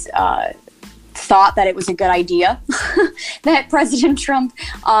has thought that it was a good idea that President Trump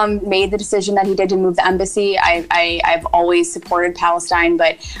made the decision that he did to move the embassy. I've always supported Palestine,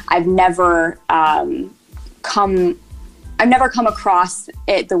 but I've never come across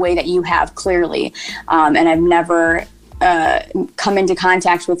it the way that you have, clearly, and I've never come into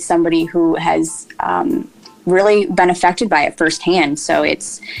contact with somebody who has really been affected by it firsthand. So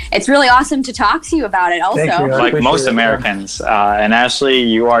it's really awesome to talk to you about it also. Like most Americans, and Ashley,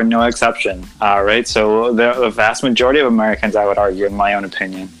 you are no exception, right? So the vast majority of Americans, I would argue, in my own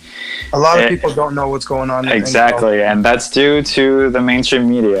opinion, a lot of people don't know what's going on. Exactly, and that's due to the mainstream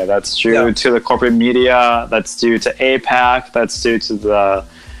media. That's due to the corporate media. That's due to AIPAC. That's due to the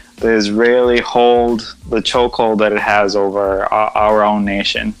Israeli the chokehold that it has over our own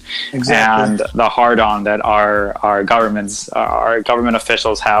nation, and the hard-on that our government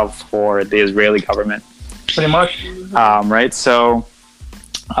officials have for the Israeli government. Pretty much. Right. So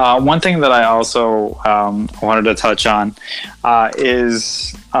one thing that I also wanted to touch on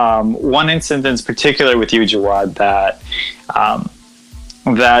is one incident in particular with you, Jawad, that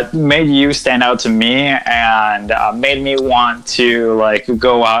that made you stand out to me and made me want to like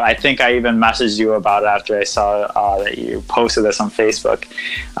go out. I think I even messaged you about it after I saw that you posted this on Facebook.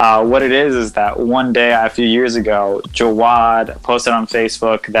 What it is that one day a few years ago, Jawad posted on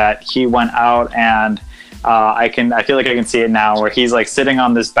Facebook that he went out and I feel like I can see it now, where he's like sitting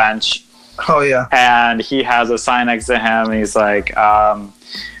on this bench. Oh yeah. And he has a sign next to him. And he's like,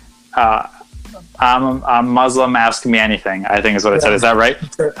 I'm Muslim, ask me anything, I think is what it said. Is that right?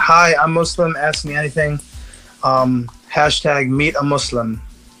 Hi, I'm Muslim, ask me anything. Hashtag meet a Muslim.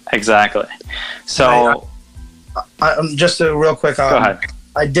 Exactly. So just real quick, go ahead.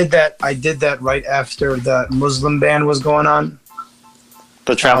 I did that right after the Muslim ban was going on.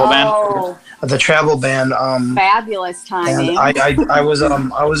 The travel ban? The travel ban. Fabulous timing. And I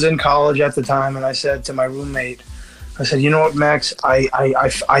was in college at the time, and I said to my roommate, I said, you know what, Max,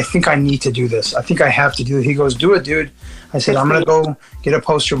 I think I need to do this. I think I have to do it. He goes, do it, dude. I said, I'm going to go get a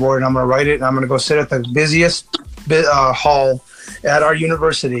poster board, and I'm going to write it, and I'm going to go sit at the busiest hall at our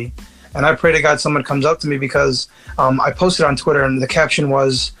university. And I pray to God someone comes up to me, because I posted on Twitter, and the caption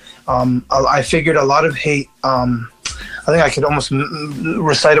was, I figured a lot of hate, I think I could almost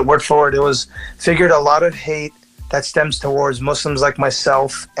recite it word for word. It was, figured a lot of hate that stems towards Muslims like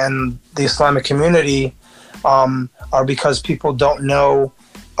myself and the Islamic community are because people don't know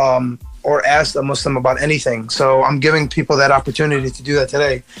or ask a Muslim about anything. So I'm giving people that opportunity to do that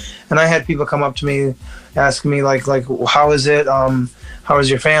today. And I had people come up to me, ask me like how is it? How is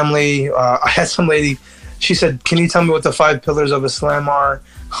your family? I had some lady, she said, can you tell me what the 5 pillars of Islam are?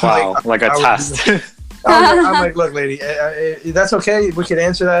 Wow, like a test. I'm like, look, lady, that's okay. We could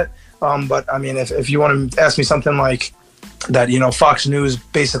answer that. But I mean, if you want to ask me something like that, you know, Fox News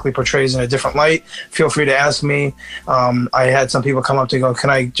basically portrays in a different light, feel free to ask me. I had some people come up to me and go, can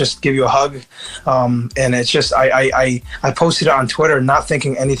I just give you a hug? And it's just, I posted it on Twitter not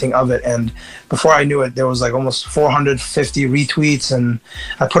thinking anything of it. And before I knew it, there was like almost 450 retweets, and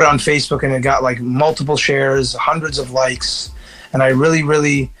I put it on Facebook and it got like multiple shares, hundreds of likes. And I really,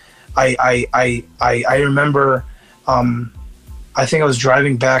 I remember, I think I was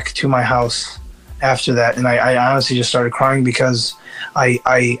driving back to my house after that, and I honestly just started crying, because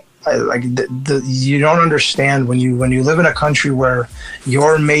I like you don't understand when you live in a country where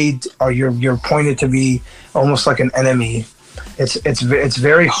you're made, or you're pointed to be almost like an enemy. It's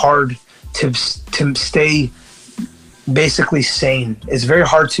very hard to stay basically sane. It's very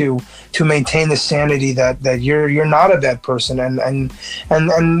hard to maintain the sanity that you're not a bad person, and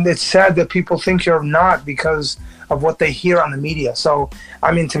it's sad that people think you're not because of what they hear on the media. So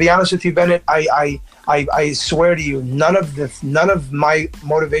I mean, to be honest with you, Bennett, I swear to you, none of my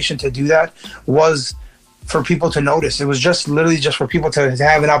motivation to do that was for people to notice. It was just literally just for people to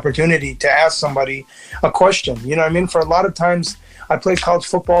have an opportunity to ask somebody a question. You know what I mean? For a lot of times, I played college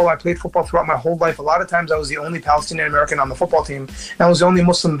football. I played football throughout my whole life. A lot of times I was the only Palestinian American on the football team, and I was the only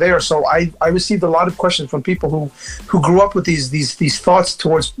Muslim there. So I received a lot of questions from people who grew up with these thoughts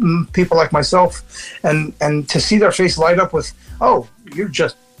towards people like myself, and to see their face light up with, oh, you're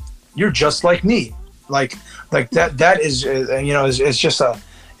just like me. Like that is, you know, it's just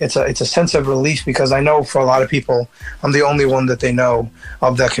it's a sense of relief, because I know for a lot of people, I'm the only one that they know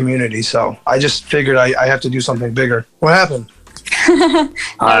of that community. So I just figured I have to do something bigger. What happened?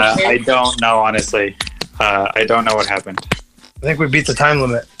 I don't know, honestly. I don't know what happened. I think we beat the time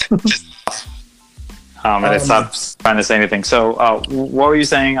limit. And it stopped trying to say anything. So what were you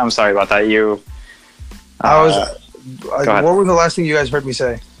saying? I'm sorry about that. What was the last thing you guys heard me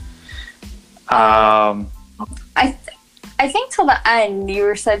say? I think till the end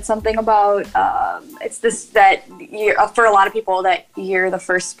you said something about it's this, that you're, for a lot of people, that you're the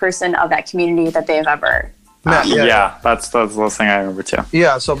first person of that community that they've ever yeah, that's the last thing I remember too.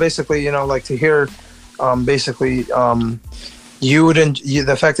 Yeah, so basically, you know, like to hear you would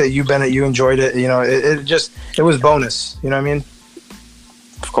the fact that you, Bennett, you enjoyed it, you know, it was bonus, you know what I mean?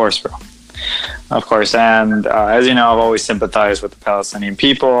 Of course, bro. Of course, and as you know, I've always sympathized with the Palestinian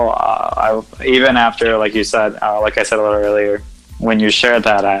people. Even after, like you said, like I said a little earlier, when you shared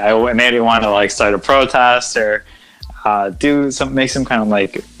that, I made me want to like start a protest or make some kind of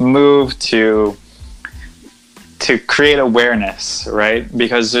like move to create awareness, right?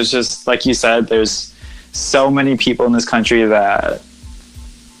 Because there's just, like you said, there's so many people in this country that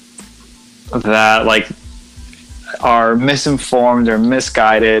like are misinformed or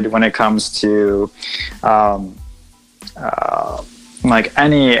misguided when it comes to like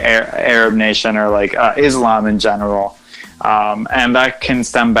any Arab nation or like Islam in general, and that can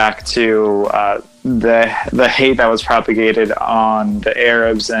stem back to the hate that was propagated on the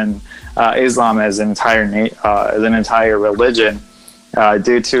Arabs and Islam as an entire religion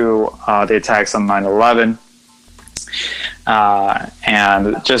due to the attacks on 9/11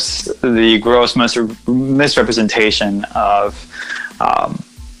 and just the gross misrepresentation of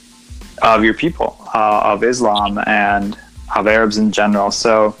your people, of Islam and of Arabs in general.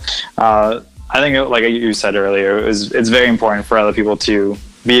 So I think, like you said earlier, it's very important for other people to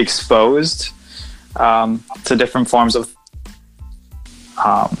be exposed to different forms of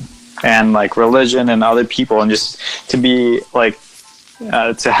and like religion and other people, and just to be like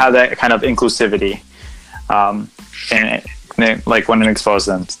to have that kind of inclusivity and like when it exposes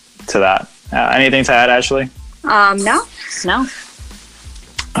them to that. Anything to add, Ashley? No.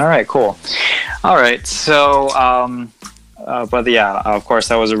 All right, cool. All right, so but yeah, of course,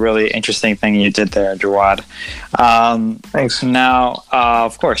 that was a really interesting thing you did there, Jawad. Thanks. Now,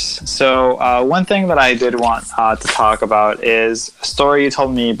 of course, so one thing that I did want to talk about is a story you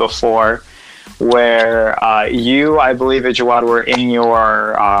told me before, where you, I believe, Jawad, were in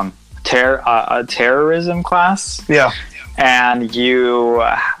your terrorism class. Yeah. And you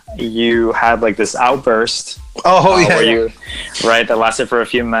had like this outburst. Oh yeah. Where you, right, that lasted for a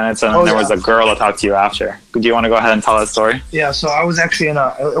few minutes, and there was a girl that talked to you after. Do you want to go ahead and tell that story? Yeah. So I was actually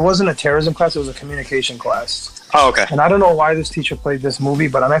it wasn't a terrorism class; it was a communication class. Oh, okay. And I don't know why this teacher played this movie,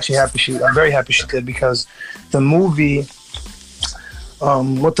 but I'm actually I'm very happy she did, because the movie,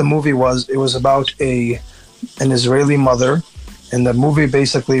 what the movie was, it was about an Israeli mother, and the movie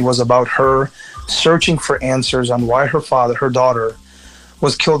basically was about her searching for answers on why her daughter,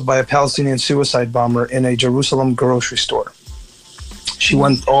 was killed by a Palestinian suicide bomber in a Jerusalem grocery store. She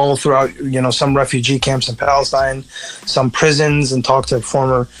went all throughout, some refugee camps in Palestine, some prisons, and talked to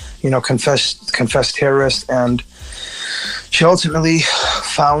former, confessed terrorists. And she ultimately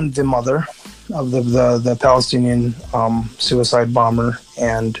found the mother of the Palestinian suicide bomber,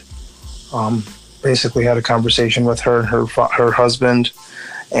 and basically had a conversation with her and her husband.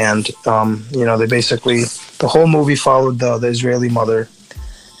 And, they basically, the whole movie followed the Israeli mother.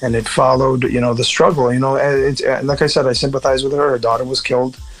 And it followed, the struggle. Like I said, I sympathize with her. Her daughter was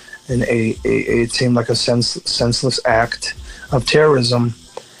killed in it seemed like a senseless act of terrorism.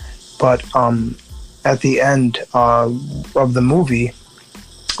 But at the end of the movie,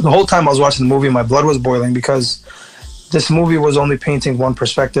 the whole time I was watching the movie, my blood was boiling, because this movie was only painting one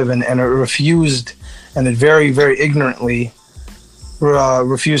perspective, and it refused, and it very, very ignorantly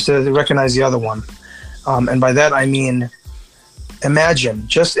refused to recognize the other one. And by that I mean,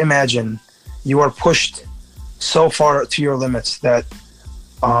 just imagine you are pushed so far to your limits that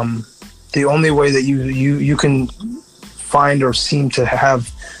the only way that you can find or seem to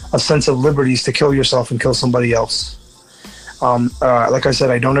have a sense of liberty is to kill yourself and kill somebody else. Like I said,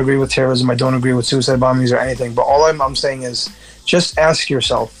 I don't agree with terrorism. I don't agree with suicide bombings or anything. But all I'm saying is, just ask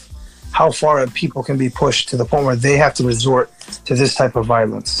yourself how far people can be pushed to the point where they have to resort to this type of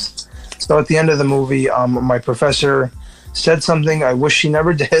violence. So at the end of the movie, my professor said something I wish she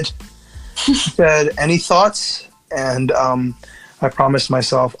never did. She said, "Any thoughts?" And I promised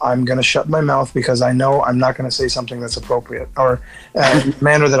myself I'm going to shut my mouth, because I know I'm not going to say something that's appropriate or in a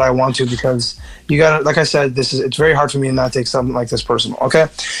manner that I want to, because you got to, like I said, it's very hard for me to not take something like this personal. Okay.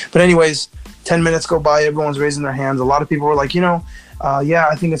 But anyways, 10 minutes go by. Everyone's raising their hands. A lot of people were like, yeah,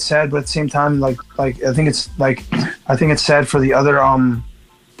 I think it's sad, but at the same time, I think it's sad for the other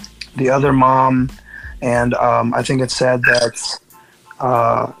mom. And I think it's sad that,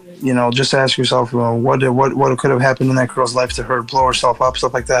 just ask yourself, what could have happened in that girl's life to her blow herself up,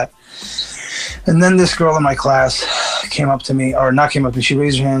 stuff like that. And then this girl in my class came up to me, she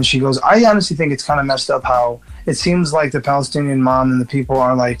raised her hand. She goes, "I honestly think it's kind of messed up how it seems like the Palestinian mom and the people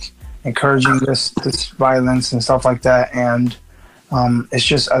are like encouraging this violence and stuff like that. And it's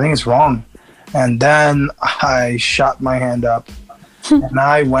just, I think it's wrong." And then I shot my hand up and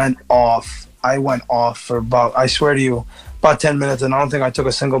I went off. For about, I swear to you, about 10 minutes, and I don't think I took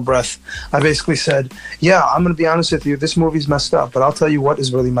a single breath. I basically said, yeah, I'm going to be honest with you, this movie's messed up, but I'll tell you what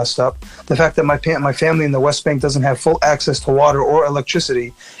is really messed up. The fact that my family in the West Bank doesn't have full access to water or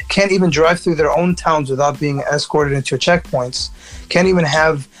electricity, can't even drive through their own towns without being escorted into checkpoints, can't even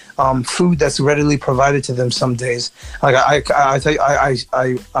have food that's readily provided to them some days. Like I tell you,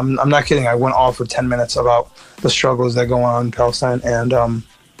 I'm not kidding. I went off for 10 minutes about the struggles that go on in Palestine, and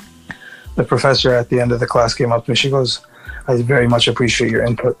the professor at the end of the class came up to me. She goes, "I very much appreciate your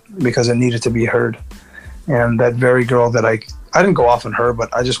input, because it needed to be heard." And that very girl that I didn't go off on her, but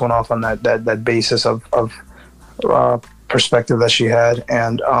I just went off on that basis of perspective that she had.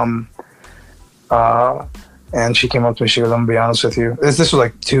 And she came up to me. She goes, "I'm gonna be honest with you." This was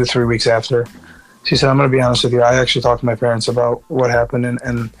like 2-3 weeks after. She said, "I'm gonna be honest with you. I actually talked to my parents about what happened,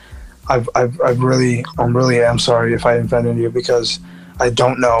 and I'm really sorry if I offended you, because I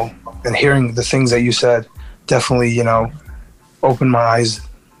don't know. And hearing the things that you said definitely, you know, opened my eyes.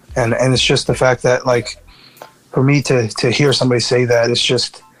 And it's just the fact that, like, for me to hear somebody say that, it's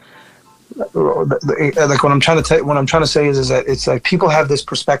just like what I'm trying to say is that it's like people have this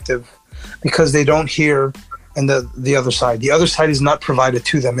perspective because they don't hear and the other side. The other side is not provided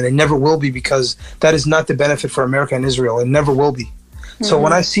to them, and it never will be, because that is not the benefit for America and Israel. It never will be. Mm-hmm. So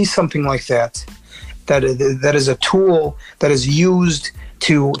when I see something like that is a tool that is used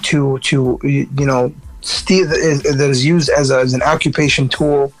to you know, steal, that is used as an occupation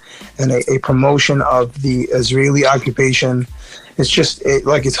tool and a promotion of the Israeli occupation, it's just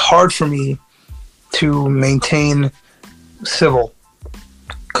it's hard for me to maintain civil,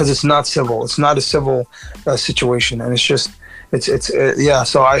 because it's not civil. It's not a civil situation, and it's just yeah.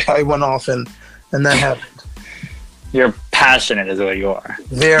 So I went off and that happened. You're passionate, is what you are.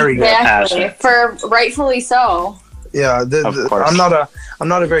 Very passionate. For rightfully so. Yeah, of course. I'm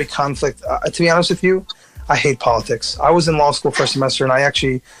not a very conflict. To be honest with you, I hate politics. I was in law school first semester, and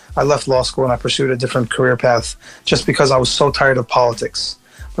I left law school and I pursued a different career path just because I was so tired of politics.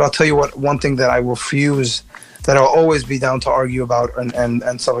 But I'll tell you what, one thing that I refuse, that I'll always be down to argue about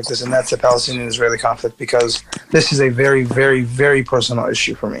and stuff like this, and that's the Palestinian-Israeli conflict, because this is a very, very, very personal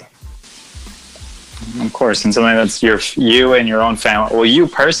issue for me. Of course, and something that's you and your own family. Well, you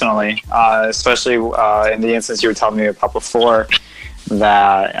personally, especially in the instance you were telling me about before,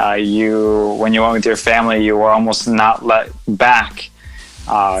 that when you went with your family, you were almost not let back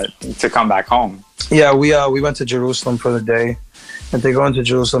to come back home. Yeah, we went to Jerusalem for the day. And to go into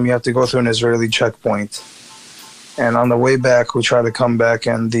Jerusalem, you have to go through an Israeli checkpoint. And on the way back, we tried to come back,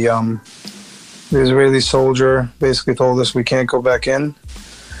 and the Israeli soldier basically told us we can't go back in.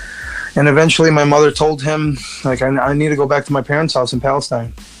 And eventually my mother told him, like, I need to go back to my parents' house in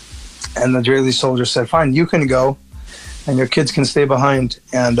Palestine. And the Israeli soldier said, fine, you can go, and your kids can stay behind.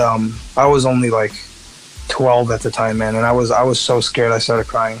 And I was only like 12 at the time, man, and I was so scared I started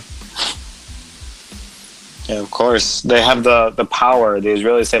crying. Yeah, of course. They have the power. The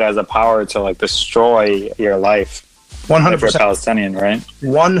Israeli state has the power to, like, destroy your life. 100%. If you're Palestinian, right?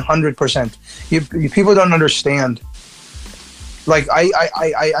 100%. You people don't understand. Like,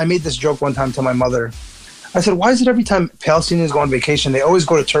 I made this joke one time to my mother. I said, why is it every time Palestinians go on vacation, they always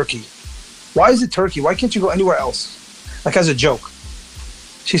go to Turkey? Why is it Turkey? Why can't you go anywhere else? Like, as a joke.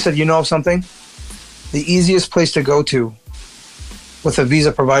 She said, you know something? The easiest place to go to with a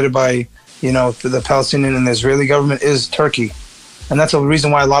visa provided by, you know, the Palestinian and the Israeli government is Turkey. And that's the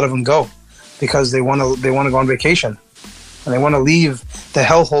reason why a lot of them go, because they want to go on vacation. And they want to leave the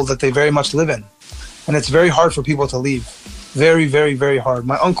hellhole that they very much live in. And it's very hard for people to leave. Very, very, very hard.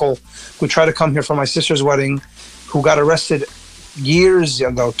 My uncle, who tried to come here for my sister's wedding, who got arrested years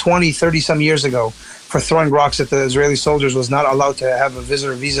ago, 20, 30 some years ago, for throwing rocks at the Israeli soldiers, was not allowed to have a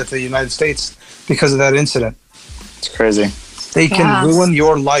visitor visa to the United States because of that incident. It's crazy. They can ruin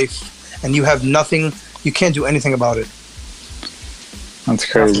your life, and you have nothing, you can't do anything about it. That's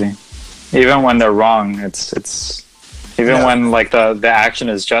crazy. Even when they're wrong, it's even when, like, the action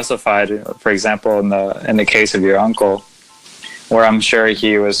is justified. For example, in the case of your uncle, where I'm sure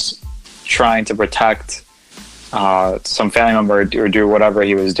he was trying to protect some family member or do whatever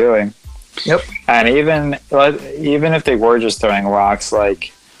he was doing. Yep. And even if they were just throwing rocks,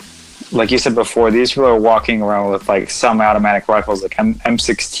 like you said before, these people are walking around with, like, semi-automatic rifles, like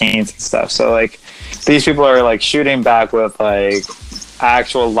M16s and stuff. So, like, these people are, like, shooting back with, like,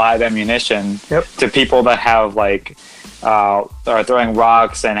 actual live ammunition to people that have, like, are throwing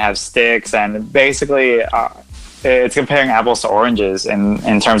rocks and have sticks, and basically it's comparing apples to oranges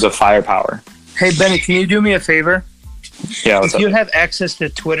in terms of firepower. Hey, Benny, can you do me a favor? Yeah. If you have access to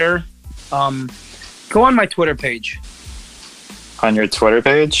Twitter, go on my Twitter page. On your Twitter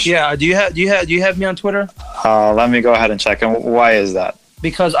page? Yeah. Do you have me on Twitter? Let me go ahead and check. And why is that?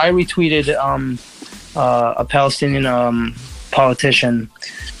 Because I retweeted a Palestinian politician,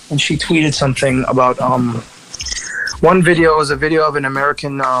 and she tweeted something about one video was a video of an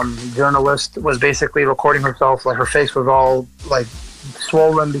American journalist was basically recording herself, like her face was all, like,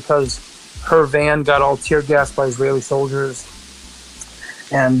 swollen because her van got all tear gassed by Israeli soldiers.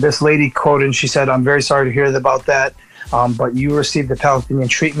 And this lady quoted, and she said, "I'm very sorry to hear about that, but you received the Palestinian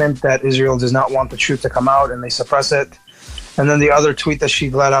treatment that Israel does not want the truth to come out, and they suppress it." And then the other tweet that she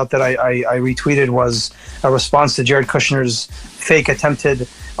let out that I retweeted was a response to Jared Kushner's fake attempted,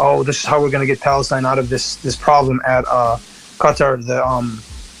 oh, this is how we're going to get Palestine out of this problem at Qatar,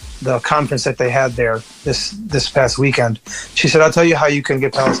 the conference that they had there this past weekend. She said, I'll tell you how you can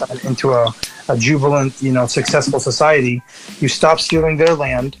get Palestine into a jubilant, you know, successful society. You stop stealing their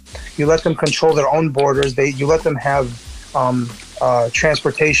land. You let them control their own borders. You let them have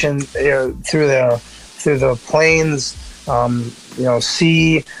transportation through the plains,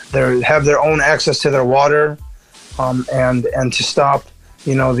 sea. They have their own access to their water, and to stop,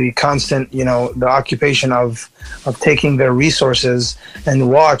 the constant, the occupation of taking their resources, and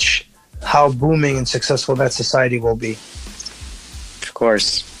watch how booming and successful that society will be. Of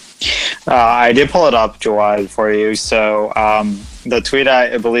course. I did pull it up, Jawad, for you. So the tweet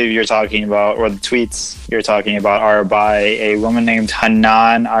I believe you're talking about, or the tweets you're talking about, are by a woman named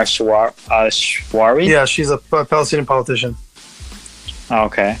Hanan Ashwari. Yeah, she's a Palestinian politician.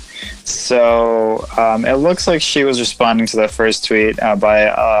 Okay. So it looks like she was responding to the first tweet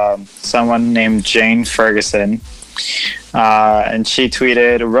by someone named Jane Ferguson. And she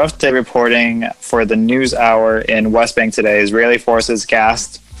tweeted, "Rough day reporting for the news hour in West Bank today. Israeli forces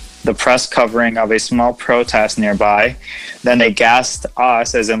gassed the press covering of a small protest nearby. Then they gassed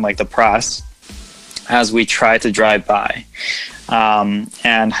us," as in like the press, "as we tried to drive by."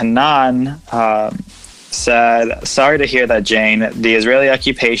 And Hanan said, "Sorry to hear that, Jane. The Israeli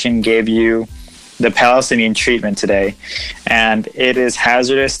occupation gave you the Palestinian treatment today, and it is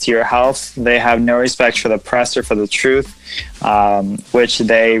hazardous to your health. They have no respect for the press or for the truth, which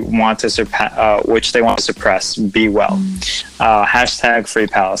they want to suppress. Be well. Hashtag Free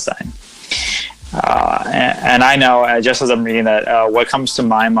Palestine." And I know, just as I'm reading that, what comes to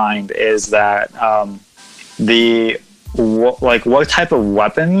my mind is that what type of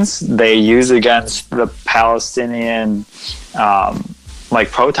weapons they use against the Palestinian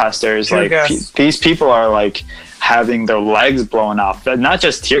protesters. These people are having their legs blown off, not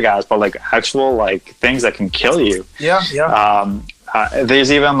just tear gas, but actual things that can kill you.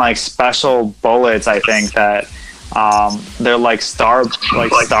 There's even special bullets, I think, that they're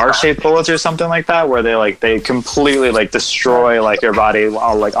star-shaped bullets or something like that, where they completely destroy your body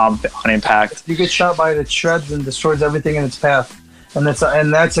on impact. You get shot by it, it shreds and destroys everything in its path, and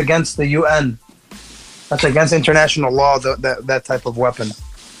that's against the UN. That's against international law. That type of weapon.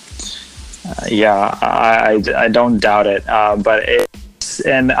 I don't doubt it.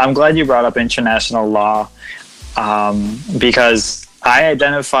 And I'm glad you brought up international law, because I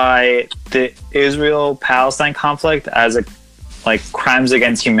identify the Israel-Palestine conflict as crimes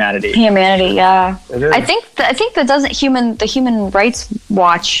against humanity. Humanity, yeah. It is. I think that the Human Rights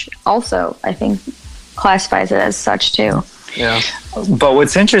Watch also, I think, classifies it as such too. Yeah. But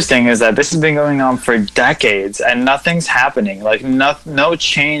what's interesting is that this has been going on for decades and nothing's happening. No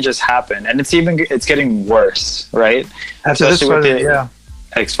change has happened, and it's getting worse, right? After this president, yeah,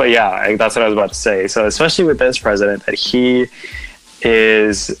 that's what I was about to say. So especially with this president, that he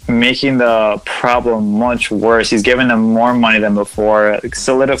is making the problem much worse. He's giving them more money than before,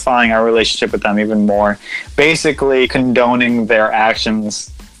 solidifying our relationship with them even more, basically condoning their actions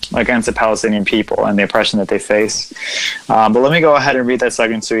against the Palestinian people and the oppression that they face. But let me go ahead and read that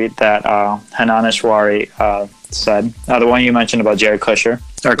second tweet that Hanan Ashwari said, the one you mentioned about Jared Kushner.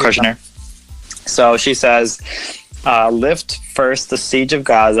 So she says, "Lift first the siege of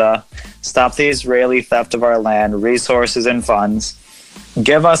Gaza, stop the Israeli theft of our land, resources, and funds.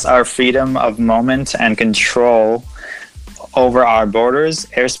 Give us our freedom of movement and control over our borders,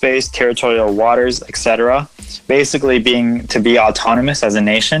 airspace, territorial waters, etc. Basically to be autonomous as a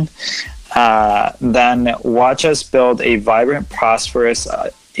nation. Then watch us build a vibrant, prosperous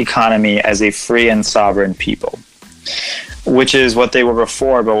economy as a free and sovereign people," which is what they were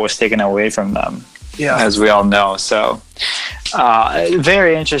before, but was taken away from them, as we all know. So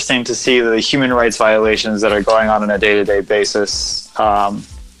very interesting to see the human rights violations that are going on a day-to-day basis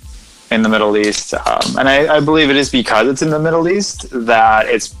in the Middle East. And I believe it is because it's in the Middle East that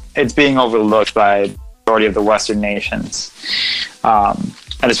it's being overlooked by the majority of the Western nations,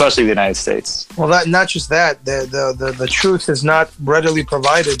 and especially the United States. Well, not just that, the truth is not readily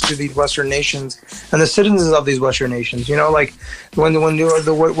provided to these Western nations and the citizens of these Western nations. What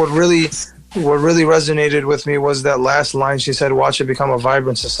really resonated with me was that last line she said, "Watch it become a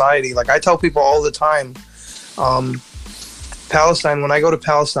vibrant society." I tell people all the time, Palestine, when I go to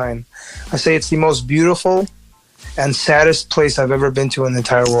Palestine, I say it's the most beautiful and saddest place I've ever been to in the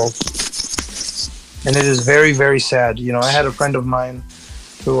entire world. And it is very, very sad. I had a friend of mine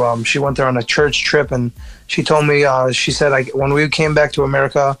who she went there on a church trip, and she told me, she said, when we came back to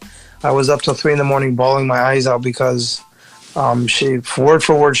America, I was up till 3 a.m. bawling my eyes out because word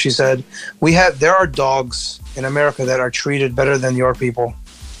for word, she said, there are dogs in America that are treated better than your people.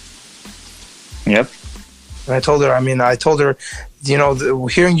 Yep. And I told her,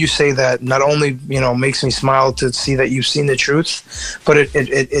 hearing you say that not only, makes me smile to see that you've seen the truth, but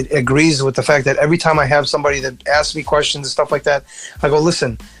it agrees with the fact that every time I have somebody that asks me questions and stuff like that, I go,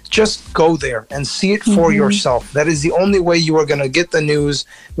 listen, just go there and see it for yourself. That is the only way you are going to get the news,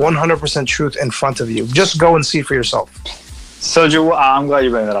 100% truth in front of you. Just go and see it for yourself. So, I'm glad you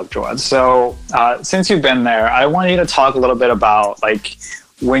bring that up, Jawad. So, since you've been there, I want you to talk a little bit about, like,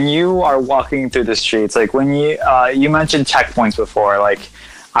 when you are walking through the streets, like when you mentioned checkpoints before, like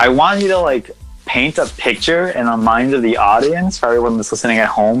I want you to like paint a picture in the minds of the audience, for everyone that's listening at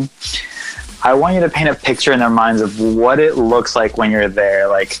home. I want you to paint a picture in their minds of what it looks like when you're there.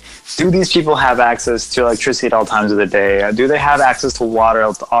 Like, do these people have access to electricity at all times of the day? Do they have access to water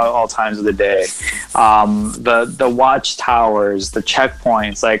at all times of the day? The watchtowers, the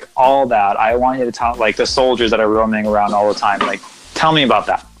checkpoints, like all that. I want you to talk like the soldiers that are roaming around all the time. Like, tell me about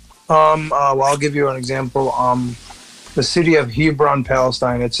that. Well, I'll give you an example. The city of Hebron,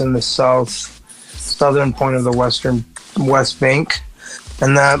 Palestine. It's in the southern point of the West Bank,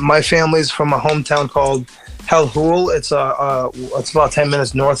 and my family's from a hometown called Helhul. It's about 10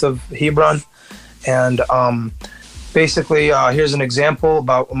 minutes north of Hebron, and basically, here's an example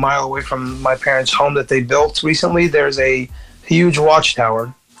about a mile away from my parents' home that they built recently. There's a huge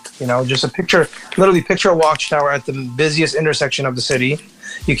watchtower. Just literally picture a watchtower at the busiest intersection of the city.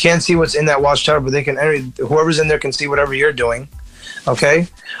 You can't see what's in that watchtower, but whoever's in there can see whatever you're doing. Okay?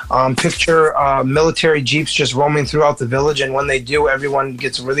 Picture military jeeps just roaming throughout the village, and when they do, everyone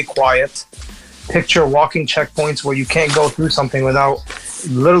gets really quiet. Picture walking checkpoints where you can't go through something without,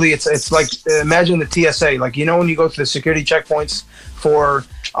 literally, it's like, imagine the TSA. Like, when you go to the security checkpoints for,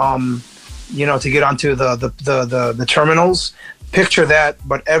 to get onto the terminals, picture that,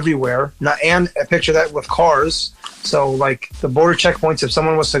 but everywhere. And picture that with cars. So, like the border checkpoints, if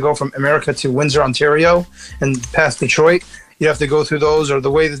someone was to go from America to Windsor, Ontario, and past Detroit, you have to go through those. Or the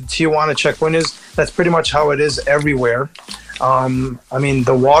way the Tijuana checkpoint is, that's pretty much how it is everywhere.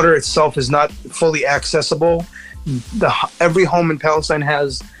 The water itself is not fully accessible. Every home in Palestine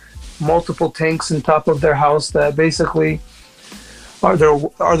has multiple tanks on top of their house that basically are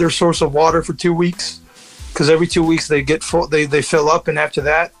their source of water for 2 weeks. Because every 2 weeks they get full, they fill up, and after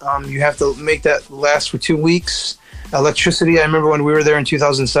that, you have to make that last for 2 weeks. Electricity, I remember when we were there in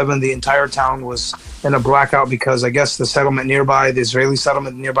 2007, the entire town was in a blackout because I guess the settlement nearby, the Israeli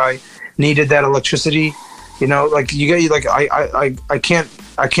settlement nearby, needed that electricity. I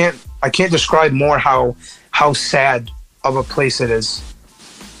can't describe more how sad of a place it is.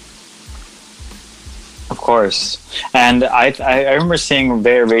 Of course, and I remember seeing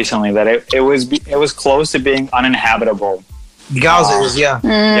very recently that it was close to being uninhabitable. Gaza is, yeah.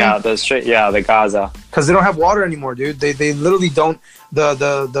 Yeah, the Gaza. Because they don't have water anymore, dude. They literally don't. The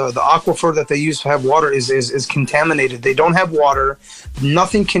aquifer that they use to have water is contaminated. They don't have water.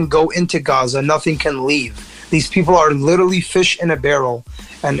 Nothing can go into Gaza. Nothing can leave. These people are literally fish in a barrel,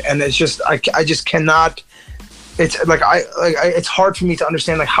 and it's just I just cannot. It's it's hard for me to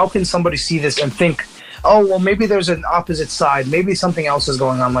understand. Like, how can somebody see this and think, oh, well, maybe there's an opposite side. Maybe something else is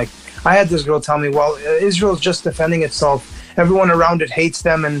going on. Like, I had this girl tell me, well, Israel's just defending itself. Everyone around it hates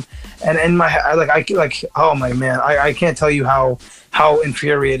them, and in my oh my man, I can't tell you how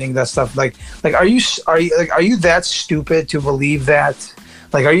infuriating that stuff. Like are you that stupid to believe that?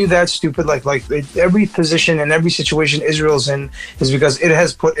 Like, are you that stupid? Like every position and every situation Israel's in is because it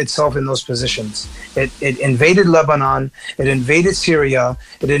has put itself in those positions. It invaded Lebanon, it invaded Syria,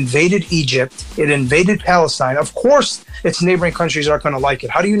 it invaded Egypt, it invaded Palestine. Of course, its neighboring countries aren't going to like it.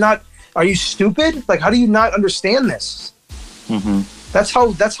 How do you not? Are you stupid? Like, how do you not understand this? Mm-hmm.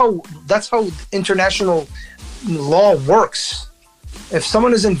 That's how international law works. If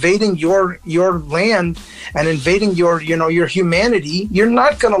someone is invading your land and invading your humanity, you're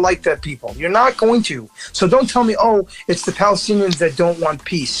not going to like that people. You're not going to. So don't tell me, oh, it's the Palestinians that don't want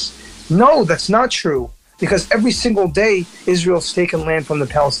peace. No, that's not true. Because every single day, Israel's taken land from the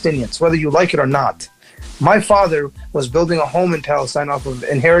Palestinians, whether you like it or not. My father was building a home in Palestine off of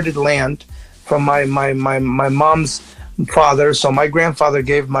inherited land from my mom's father. So my grandfather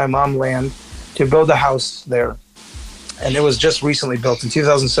gave my mom land to build a house there. And it was just recently built in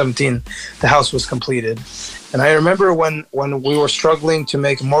 2017. The house was completed, and I remember when we were struggling to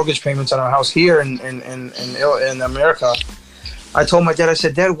make mortgage payments on our house here in America. I told my dad, I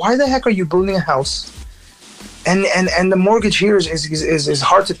said, Dad, why the heck are you building a house, and the mortgage here is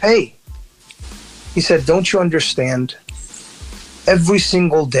hard to pay? He said, don't you understand? Every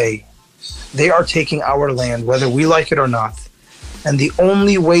single day, they are taking our land, whether we like it or not, and the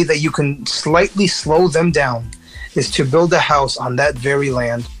only way that you can slightly slow them down is to build a house on that very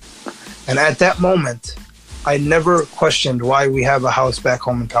land. And at that moment, I never questioned why we have a house back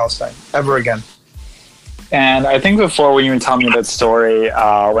home in Palestine ever again. And I think before when you were telling me that story,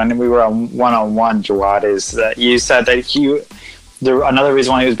 when we were on one-on-one, Jawad, is that you said that another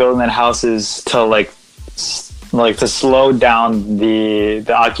reason why he was building that house is to like to slow down the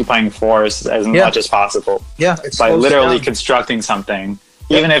occupying force as much as possible. Yeah, it's by literally constructing something,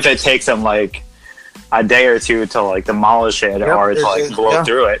 even if it takes them like a day or two to like demolish it or to like blow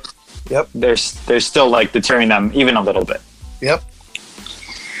through it. Yep. There's still like deterring them even a little bit. Yep.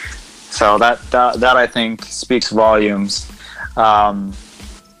 So that I think speaks volumes. And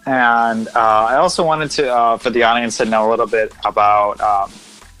I also wanted to for the audience to know a little bit about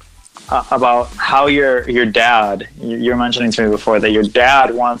how your dad, you were mentioning to me before that your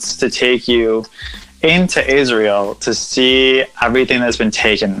dad wants to take you into Israel to see everything that's been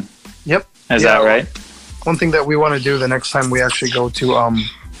taken. Yep. Is that right? One thing that we want to do the next time we actually go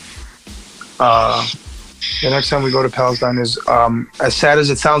to Palestine is, as sad as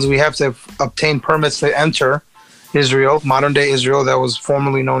it sounds, we have to obtain permits to enter Israel, modern day Israel, that was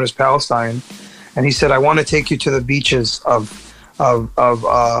formerly known as Palestine. And he said, I want to take you to the beaches of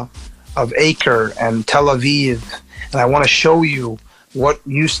Acre and Tel Aviv, and I want to show you what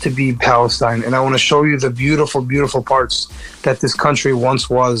used to be Palestine, and I want to show you the beautiful, beautiful parts that this country once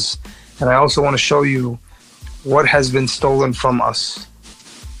was, and I also want to show you what has been stolen from us.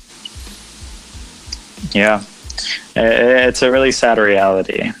 Yeah, it's a really sad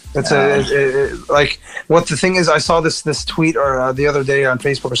reality. It's like what the thing is. I saw this tweet or the other day on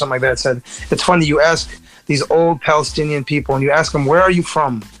Facebook or something like that. It said, it's funny, you ask these old Palestinian people and you ask them, where are you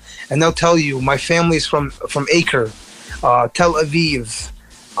from? And they'll tell you, my family's from Acre, Tel Aviv,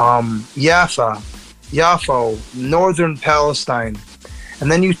 Yaffo, northern Palestine. And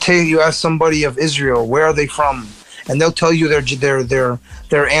then you ask somebody of Israel, where are they from? And they'll tell you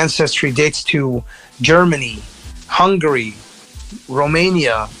their ancestry dates to Germany, Hungary,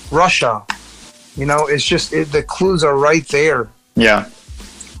 Romania, Russia. You know, it's just the clues are right there. Yeah.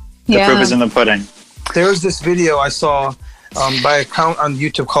 The proof is in the pudding. There's this video I saw by an account on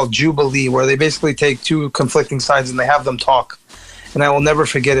YouTube called Jubilee, where they basically take two conflicting sides and they have them talk. And I will never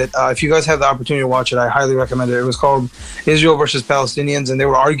forget it. If you guys have the opportunity to watch it, I highly recommend it. It was called Israel versus Palestinians, and they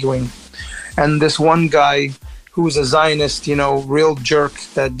were arguing. And this one guy who was a Zionist, you know, real jerk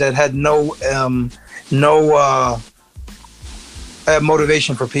that had no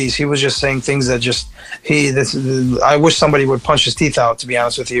motivation for peace. He was just saying things that just I wish somebody would punch his teeth out, to be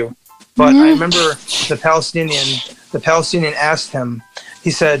honest with you. But I remember the Palestinian asked him,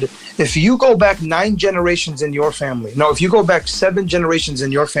 he said, if you go back 9 generations in your family, no, if you go back 7 generations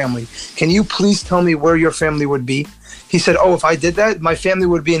in your family, can you please tell me where your family would be? He said, oh, if I did that, my family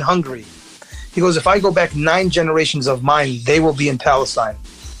would be in Hungary. He goes, if I go back 9 generations of mine, they will be in Palestine.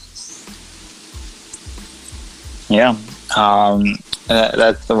 Yeah.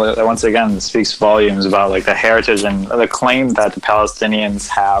 That once again speaks volumes about like the heritage and the claim that the Palestinians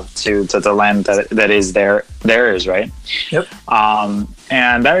have to the land that is theirs, right? Yep.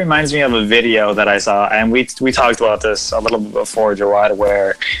 And that reminds me of a video that I saw, and we talked about this a little bit before, Jawad,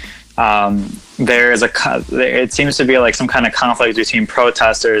 where it seems to be like some kind of conflict between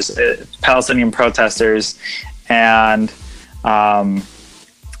Palestinian protesters, and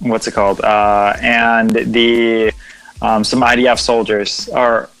what's it called? And the some IDF soldiers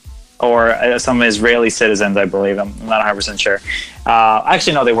or some Israeli citizens, I believe. I'm not 100% sure.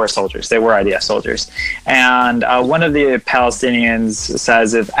 Actually, no, they were soldiers. They were IDF soldiers. And one of the Palestinians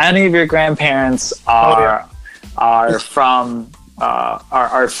says, if any of your grandparents are from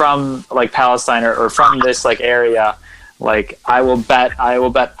like Palestine or from this like area, like I will bet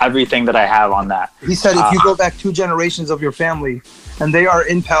everything that I have on that. He said, if you go back 2 generations of your family and they are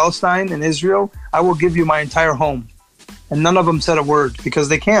in Palestine and Israel, I will give you my entire home. And none of them said a word because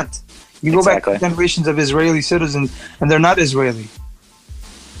they can't. You go back to generations of Israeli citizens and they're not Israeli.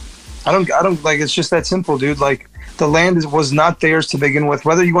 I don't like, it's just that simple, dude. Like, the land was not theirs to begin with.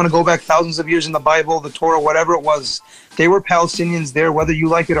 Whether you want to go back thousands of years in the Bible, the Torah, whatever it was, they were Palestinians there, whether you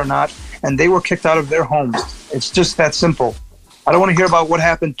like it or not, and they were kicked out of their homes. It's just that simple. I don't want to hear about what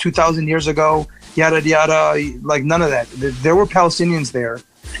happened 2,000 years ago, yada, yada, like none of that. There were Palestinians there,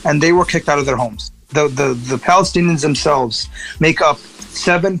 and they were kicked out of their homes. The Palestinians themselves make up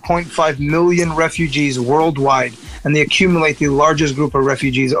 7.5 million refugees worldwide, and they accumulate the largest group of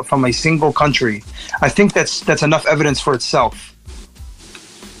refugees from a single country. I think that's enough evidence for itself.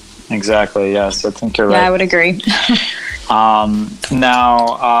 Exactly. Yes, I think you're right. Yeah, I would agree.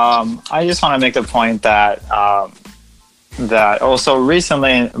 Now, I just want to make the point that that also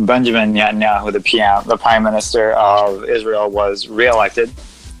recently Benjamin Netanyahu, the Prime Minister of Israel, was reelected.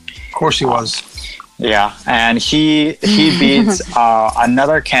 Of course he was. Yeah, and he beats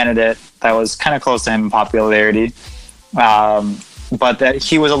another candidate that was kind of close to him in popularity, but that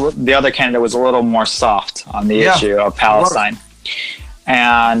the other candidate was a little more soft on the issue of Palestine.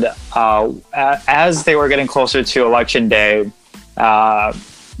 And as they were getting closer to election day,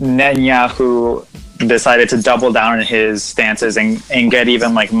 Netanyahu decided to double down on his stances and get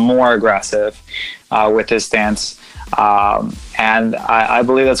even like more aggressive with his stance. And I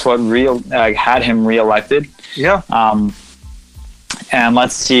believe that's what had him reelected. Yeah. And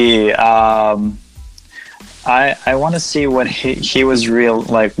let's see. I want to see what he was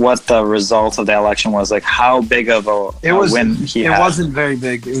what the result of the election was, like how big of a win he had. It wasn't very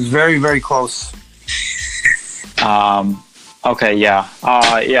big. It was very, very close. Okay, yeah.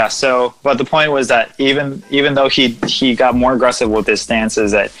 Yeah, so, but the point was that even though he got more aggressive with his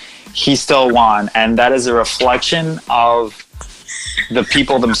stances, that he still won, and that is a reflection of the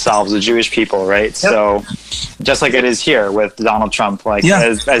people themselves, the Jewish people, right? Yep. So just like it is here with Donald Trump, like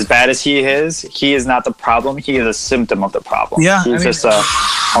as bad as he is not the problem. He is a symptom of the problem. Yeah, he's just a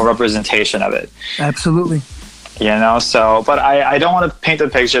representation of it. Absolutely. You know, so, but I don't want to paint the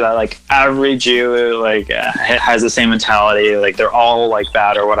picture that like every Jew like has the same mentality, like they're all like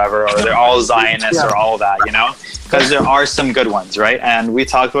that or whatever, or they're all Zionists or all that, you know, because there are some good ones, right? And we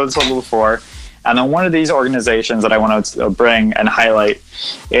talked about this a little before. And then one of these organizations that I want to bring and highlight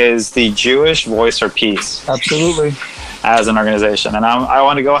is the Jewish Voice for Peace. Absolutely. As an organization. And I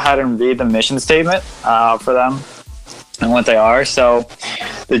want to go ahead and read the mission statement for them and what they are. So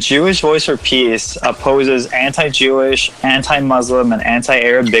the Jewish Voice for Peace opposes anti-Jewish, anti-Muslim, and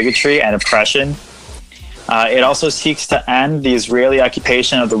anti-Arab bigotry and oppression. It also seeks to end the Israeli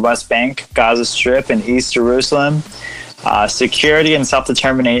occupation of the West Bank, Gaza Strip, and East Jerusalem. Security and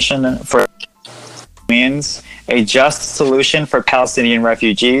self-determination for means a just solution for Palestinian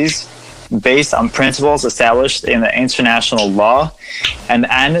refugees based on principles established in the international law, an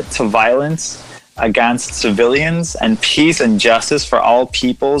end to violence against civilians, and peace and justice for all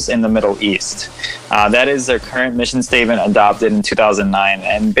peoples in the Middle East. That is their current mission statement adopted in 2009.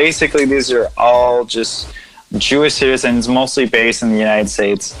 And basically these are all just Jewish citizens, mostly based in the United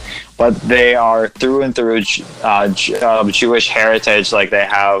States, but they are through and through Jewish heritage. Like they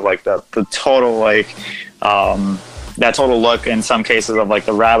have like the total like that total look in some cases of like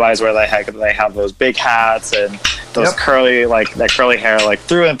the rabbis where they have those big hats and those curly hair, like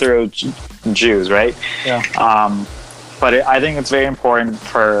through and through Jews, right? Yeah. But I think it's very important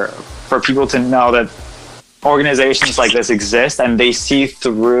for people to know that organizations like this exist and they see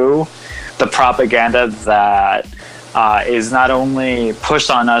through the propaganda that is not only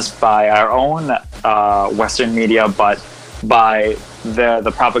pushed on us by our own Western media, but by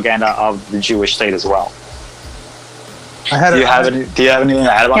the propaganda of the Jewish state as well. Do you have anything to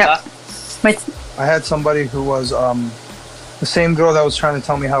add about that? I had somebody who was the same girl that was trying to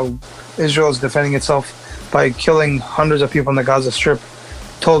tell me how Israel is defending itself by killing hundreds of people in the Gaza Strip,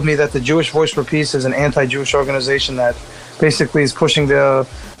 told me that the Jewish Voice for Peace is an anti-Jewish organization that basically is pushing the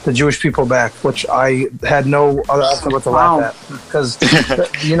Jewish people back, which I had no other answer but to laugh at, because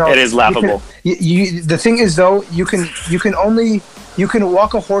you know it is laughable. The thing is, though, you can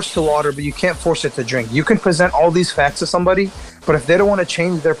walk a horse to water, but you can't force it to drink. You can present all these facts to somebody, but if they don't want to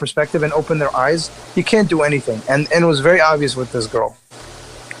change their perspective and open their eyes, you can't do anything. And it was very obvious with this girl.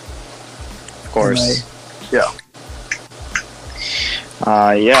 Of course. Yeah.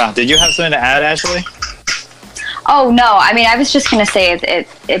 Did you have something to add, Ashley? Oh no! I mean, I was just going to say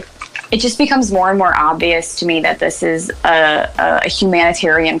it just becomes more and more obvious to me that this is a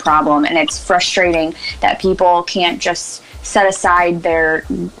humanitarian problem, and it's frustrating that people can't just set aside their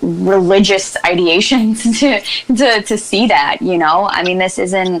religious ideations to see that, you know? I mean, it's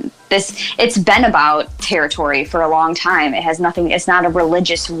been about territory for a long time. It has nothing, it's not a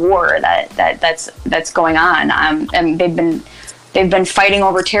religious war that's going on. And they've been fighting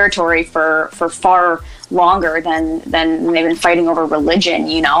over territory for far longer than they've been fighting over religion,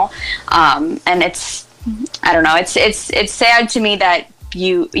 you know? And it's, I don't know, it's sad to me that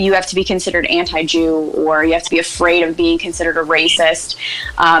you have to be considered anti-Jew, or you have to be afraid of being considered a racist,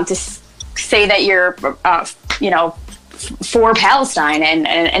 to say that you're, for Palestine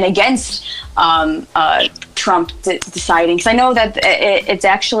and against Trump deciding. Because I know that it's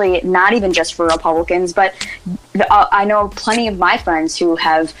actually not even just for Republicans, but I know plenty of my friends who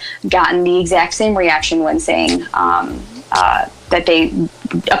have gotten the exact same reaction when saying that they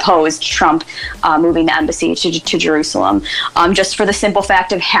opposed Trump moving the embassy to Jerusalem, just for the simple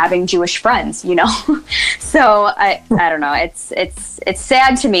fact of having Jewish friends, you know. So I don't know. It's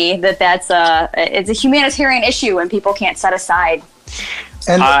sad to me that it's a humanitarian issue and people can't set aside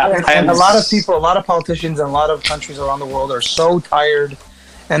And a lot of people, a lot of politicians, and a lot of countries around the world are so tired.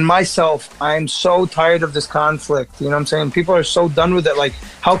 And myself, I'm so tired of this conflict. You know what I'm saying? People are so done with it. Like,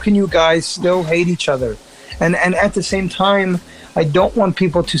 how can you guys still hate each other? And at the same time, I don't want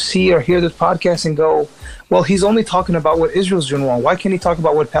people to see or hear this podcast and go, well, he's only talking about what Israel's doing wrong. Why can't he talk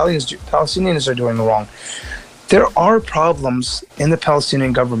about what Palestinians are doing wrong? There are problems in the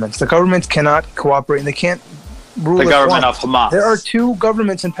Palestinian governments. The governments cannot cooperate, and they can't rule the government of Hamas. There are two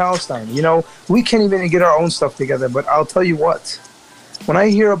governments in Palestine. You know, we can't even get our own stuff together. But I'll tell you what, when I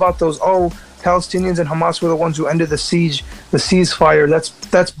hear about those, Palestinians and Hamas were the ones who ended the siege, the ceasefire,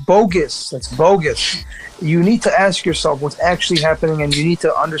 that's bogus. That's bogus. You need to ask yourself what's actually happening, and you need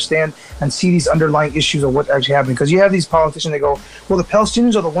to understand and see these underlying issues of what's actually happening. Because you have these politicians that go, well, the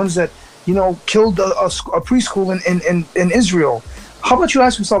Palestinians are the ones that, you know, killed a preschool in Israel. How about you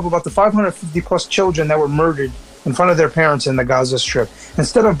ask yourself about the 550 plus children that were murdered in front of their parents in the Gaza Strip,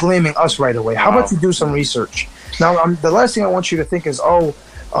 instead of blaming us right away? How about you do some research? Now, the last thing I want you to think is,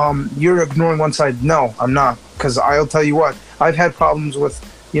 you're ignoring one side. No, I'm not. Because I'll tell you what, I've had problems with,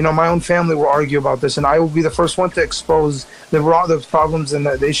 you know, my own family will argue about this, and I will be the first one to expose the problems and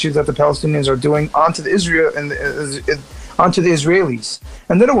the issues that the Palestinians are doing onto the onto the Israelis.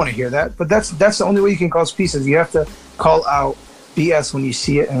 And they don't want to hear that, but that's the only way you can cause peace, is you have to call out BS when you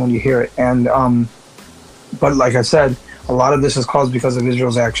see it and when you hear it. And but like I said, a lot of this is caused because of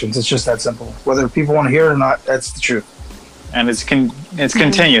Israel's actions. It's just that simple. Whether people want to hear it or not, that's the truth. And it's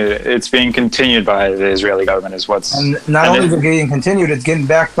continued. It's being continued by the Israeli government, is what's. And not only is it getting continued, it's getting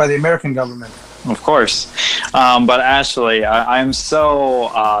backed by the American government. Of course. But Ashley, I'm so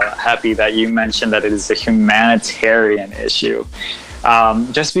happy that you mentioned that it is a humanitarian issue.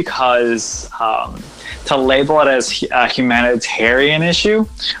 Just because to label it as a humanitarian issue,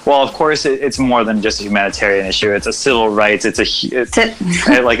 well, of course, it's more than just a humanitarian issue. It's a civil rights. It's a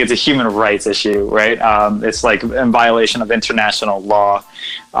human rights issue, right? It's like in violation of international law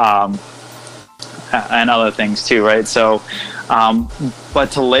and other things too, right? So,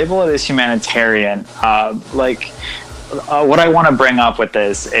 but to label it as humanitarian, what I want to bring up with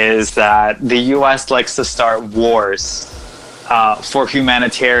this is that the U.S. likes to start wars for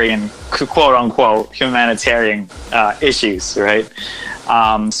humanitarian, quote unquote, humanitarian issues, right?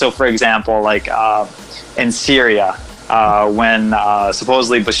 So, for example, like in Syria, when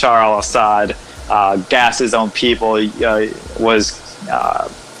supposedly Bashar al-Assad gassed his own people, was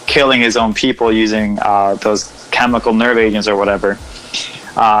killing his own people using those chemical nerve agents or whatever.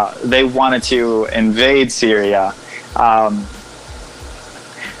 They wanted to invade Syria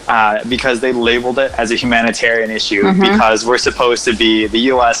because they labeled it as a humanitarian issue, because we're supposed to be, the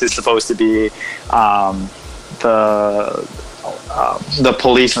U.S. is supposed to be the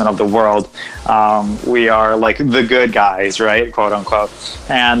policeman of the world. We are like the good guys, right, quote unquote.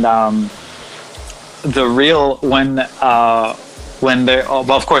 And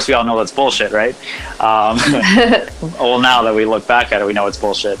well, of course, we all know that's bullshit, right? Well, now that we look back at it, we know it's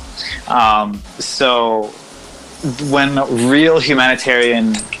bullshit. So when real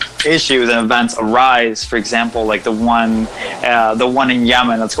humanitarian issues and events arise, for example, like the one in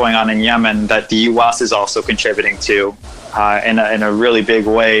Yemen that's going on in Yemen, that the U.S. is also contributing to in a really big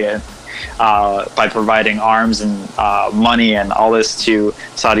way by providing arms and money and all this to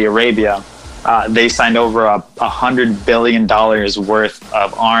Saudi Arabia. They signed over $100 billion worth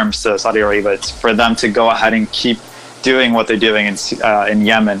of arms to Saudi Arabia for them to go ahead and keep doing what they're doing in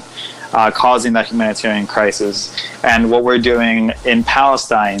Yemen, causing that humanitarian crisis. And what we're doing in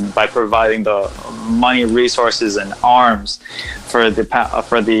Palestine by providing the money, resources, and arms for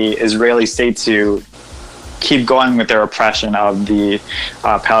the Israeli state to keep going with their oppression of the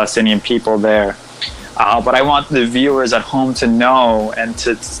Palestinian people there. But I want the viewers at home to know and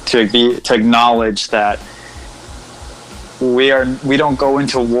to acknowledge that we don't go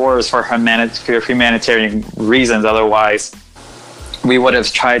into wars for humanitarian reasons. Otherwise, we would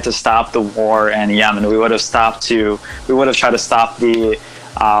have tried to stop the war in Yemen. We would have tried to stop the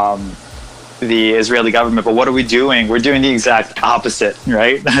Israeli government. But what are we doing? We're doing the exact opposite,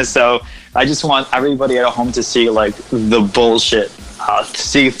 right? So I just want everybody at home to see like the bullshit.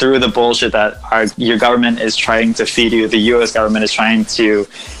 See through the bullshit that your government is trying to feed you. The U.S. government is trying to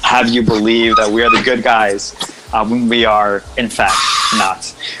have you believe that we are the good guys when we are, in fact,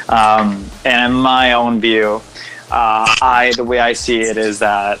 not. And in my own view, the way I see it is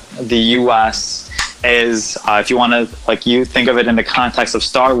that the U.S. is, if you want to, like, you think of it in the context of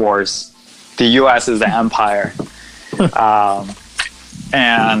Star Wars, the U.S. is the Empire,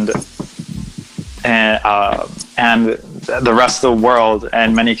 and the rest of the world,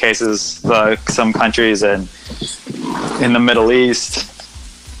 in many cases, some countries in the Middle East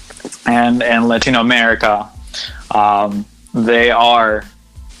and Latino America, they are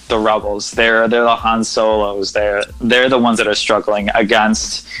the rebels. They're the Han Solos. They're the ones that are struggling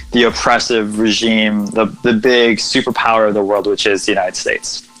against the oppressive regime, the big superpower of the world, which is the United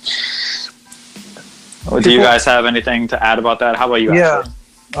States. Do you guys have anything to add about that? How about you? Yeah. Ashley?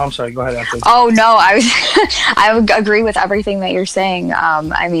 Oh, I'm sorry. Go ahead, Ashley. Oh no, I would agree with everything that you're saying.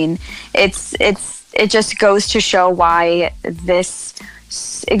 I mean, it just goes to show why this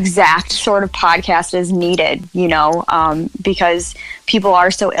exact sort of podcast is needed, because people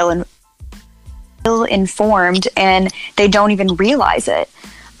are so ill-informed and they don't even realize it.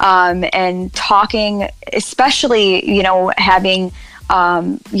 And talking, especially, having,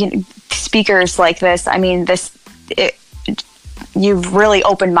 speakers like this, I mean, you've really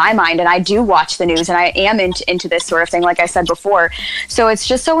opened my mind, and I do watch the news, and I am into this sort of thing, like I said before. So it's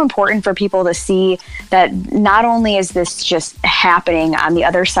just so important for people to see that not only is this just happening on the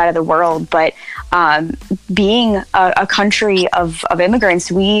other side of the world, but being a country of immigrants,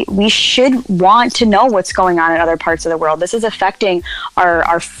 we should want to know what's going on in other parts of the world. This is affecting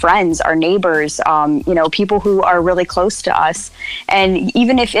our friends, our neighbors, people who are really close to us. And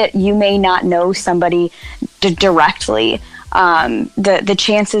even if you may not know somebody directly, the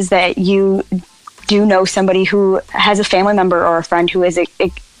chances that you do know somebody who has a family member or a friend who is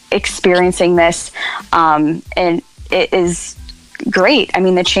experiencing this, and it is great. I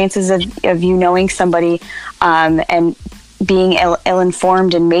mean, the chances of you knowing somebody and being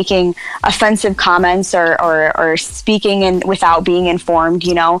ill-informed and making offensive comments or speaking without being informed,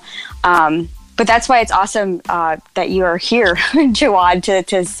 but that's why it's awesome that you are here, Jawad,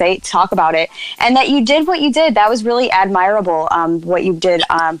 to talk about it, and that you did what you did. That was really admirable. What you did,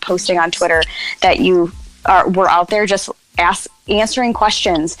 posting on Twitter, that you were out there just answering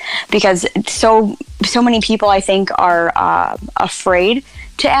questions, because so many people, I think, are afraid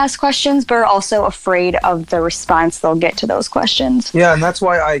to ask questions, but are also afraid of the response they'll get to those questions. Yeah, and that's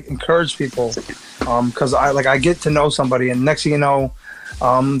why I encourage people, because I get to know somebody, and next thing you know,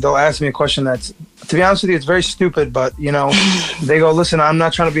 they'll ask me a question that's, to be honest with you, it's very stupid, but they go, listen, I'm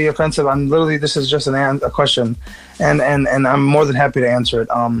not trying to be offensive. This is just a question, and I'm more than happy to answer it.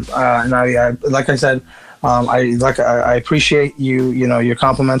 And I like I said, I appreciate your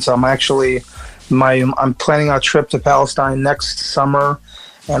compliments. I'm planning a trip to Palestine next summer,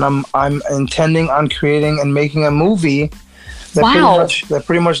 and I'm intending on creating and making a movie that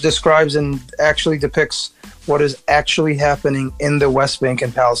pretty much describes and actually depicts what is actually happening in the West Bank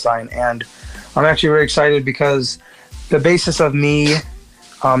and Palestine. And I'm actually very excited, because the basis of me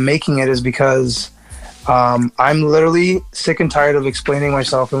making it is because I'm literally sick and tired of explaining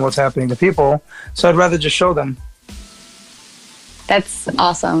myself and what's happening to people. So I'd rather just show them. That's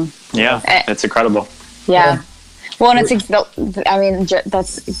awesome. Yeah, it's incredible. Yeah. Well, and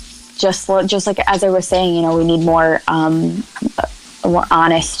that's just like, as I was saying, we need more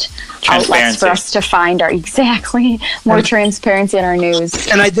honest outlets for us to find more transparency in our news.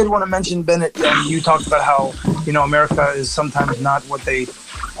 And I did want to mention, Bennett, you talked about how America is sometimes not what they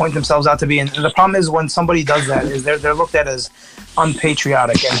point themselves out to be, and the problem is when somebody does that is they're looked at as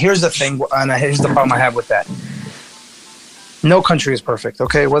unpatriotic. And here's the thing, and here's the problem I have with that: no country is perfect,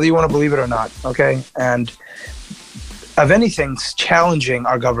 okay, whether you want to believe it or not, okay? And of anything, challenging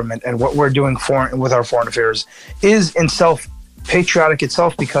our government and what we're doing with our foreign affairs is in self patriotic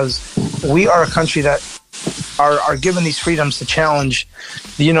itself, because we are a country that are given these freedoms to challenge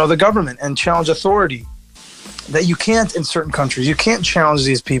the government and challenge authority that you can't in certain countries. You can't challenge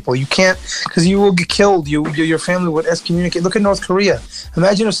these people. You can't, because you will get killed. Your family would excommunicate. Look at North Korea.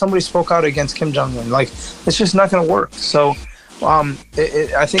 Imagine if somebody spoke out against Kim Jong-un. It's just not going to work. So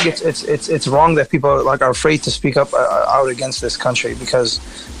I think it's wrong that people are afraid to speak up out against this country, because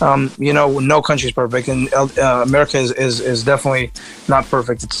no country is perfect, and America is definitely not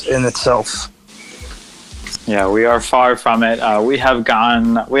perfect in itself. Yeah, we are far from it. We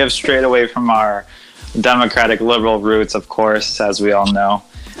have strayed away from our democratic liberal roots, of course, as we all know.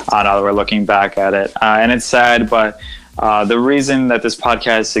 Now that we're looking back at it, and it's sad, but the reason that this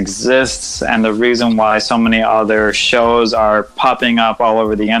podcast exists, and the reason why so many other shows are popping up all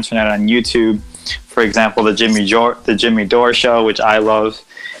over the internet on YouTube, for example, the Jimmy Dore Show, which I love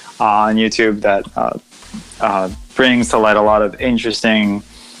on YouTube, that brings to light a lot of interesting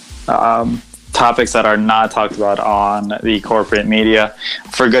topics that are not talked about on the corporate media,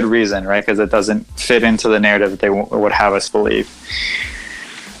 for good reason, right? Because it doesn't fit into the narrative that they would have us believe.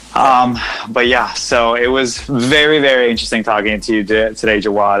 But yeah, so it was very, very interesting talking to you today,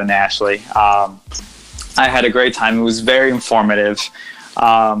 Jawad and Ashley. I had a great time. It was very informative.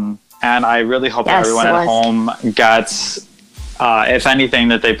 And I really hope that everyone at home got if anything,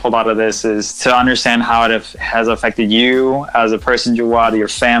 that they pulled out of this is to understand how it has affected you as a person, Jawad, your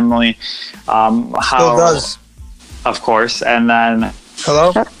family. How Still does. Of course. And then...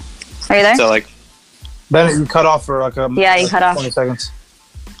 Hello? Are you there? So, like... Bennett, you cut off for like you cut off. 20 seconds.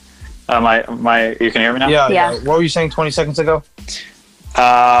 You can hear me now? Yeah. What were you saying 20 seconds ago?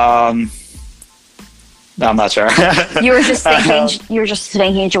 I'm not sure. You were just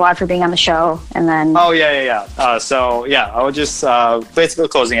thanking Jawad for being on the show, and then. Oh yeah. I was just basically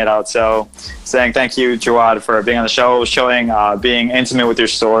closing it out. So saying thank you, Jawad, for being on the show, showing being intimate with your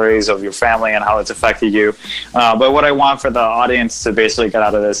stories of your family and how it's affected you. But what I want for the audience to basically get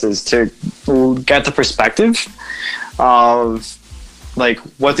out of this is to get the perspective of like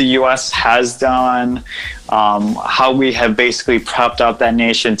what the U.S. has done, how we have basically propped up that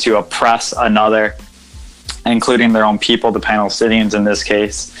nation to oppress another, including their own people, the Palestinians in this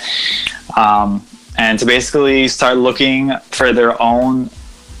case, and to basically start looking through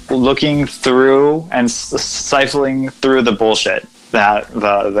and stifling through the bullshit that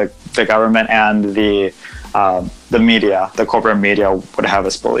the government and the media, the corporate media, would have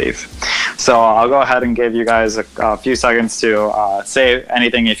us believe. So I'll go ahead and give you guys a few seconds to say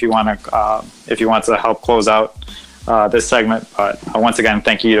anything if you want to help close out this segment. But once again,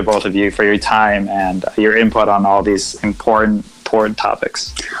 thank you to both of you for your time and your input on all these important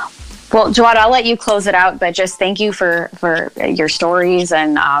topics. Well, Jawad, I'll let you close it out, but just thank you for your stories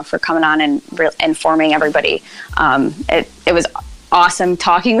and for coming on and informing everybody. It was awesome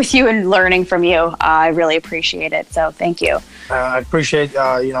talking with you and learning from you. I really appreciate it. So thank you. I appreciate,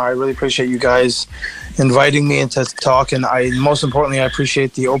 I really appreciate you guys inviting me in to talk. And most importantly, I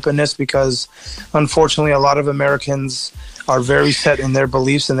appreciate the openness, because unfortunately, a lot of Americans are very set in their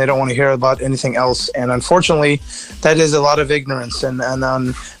beliefs and they don't want to hear about anything else. And unfortunately, that is a lot of ignorance. And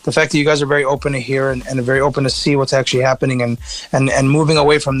the fact that you guys are very open to hear and very open to see what's actually happening and moving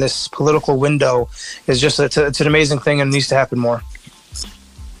away from this political window is just, it's an amazing thing and needs to happen more.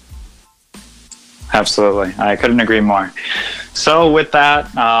 Absolutely. I couldn't agree more. So with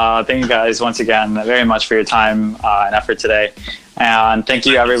that, thank you guys once again very much for your time and effort today. And thank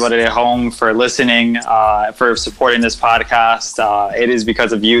you everybody at home for listening, for supporting this podcast. It is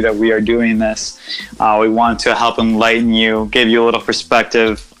because of you that we are doing this. We want to help enlighten you, give you a little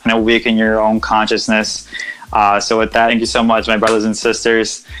perspective, and awaken your own consciousness. So with that, thank you so much, my brothers and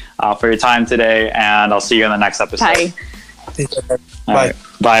sisters, for your time today. And I'll see you in the next episode. Bye. Bye.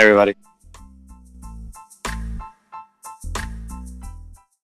 Bye, everybody.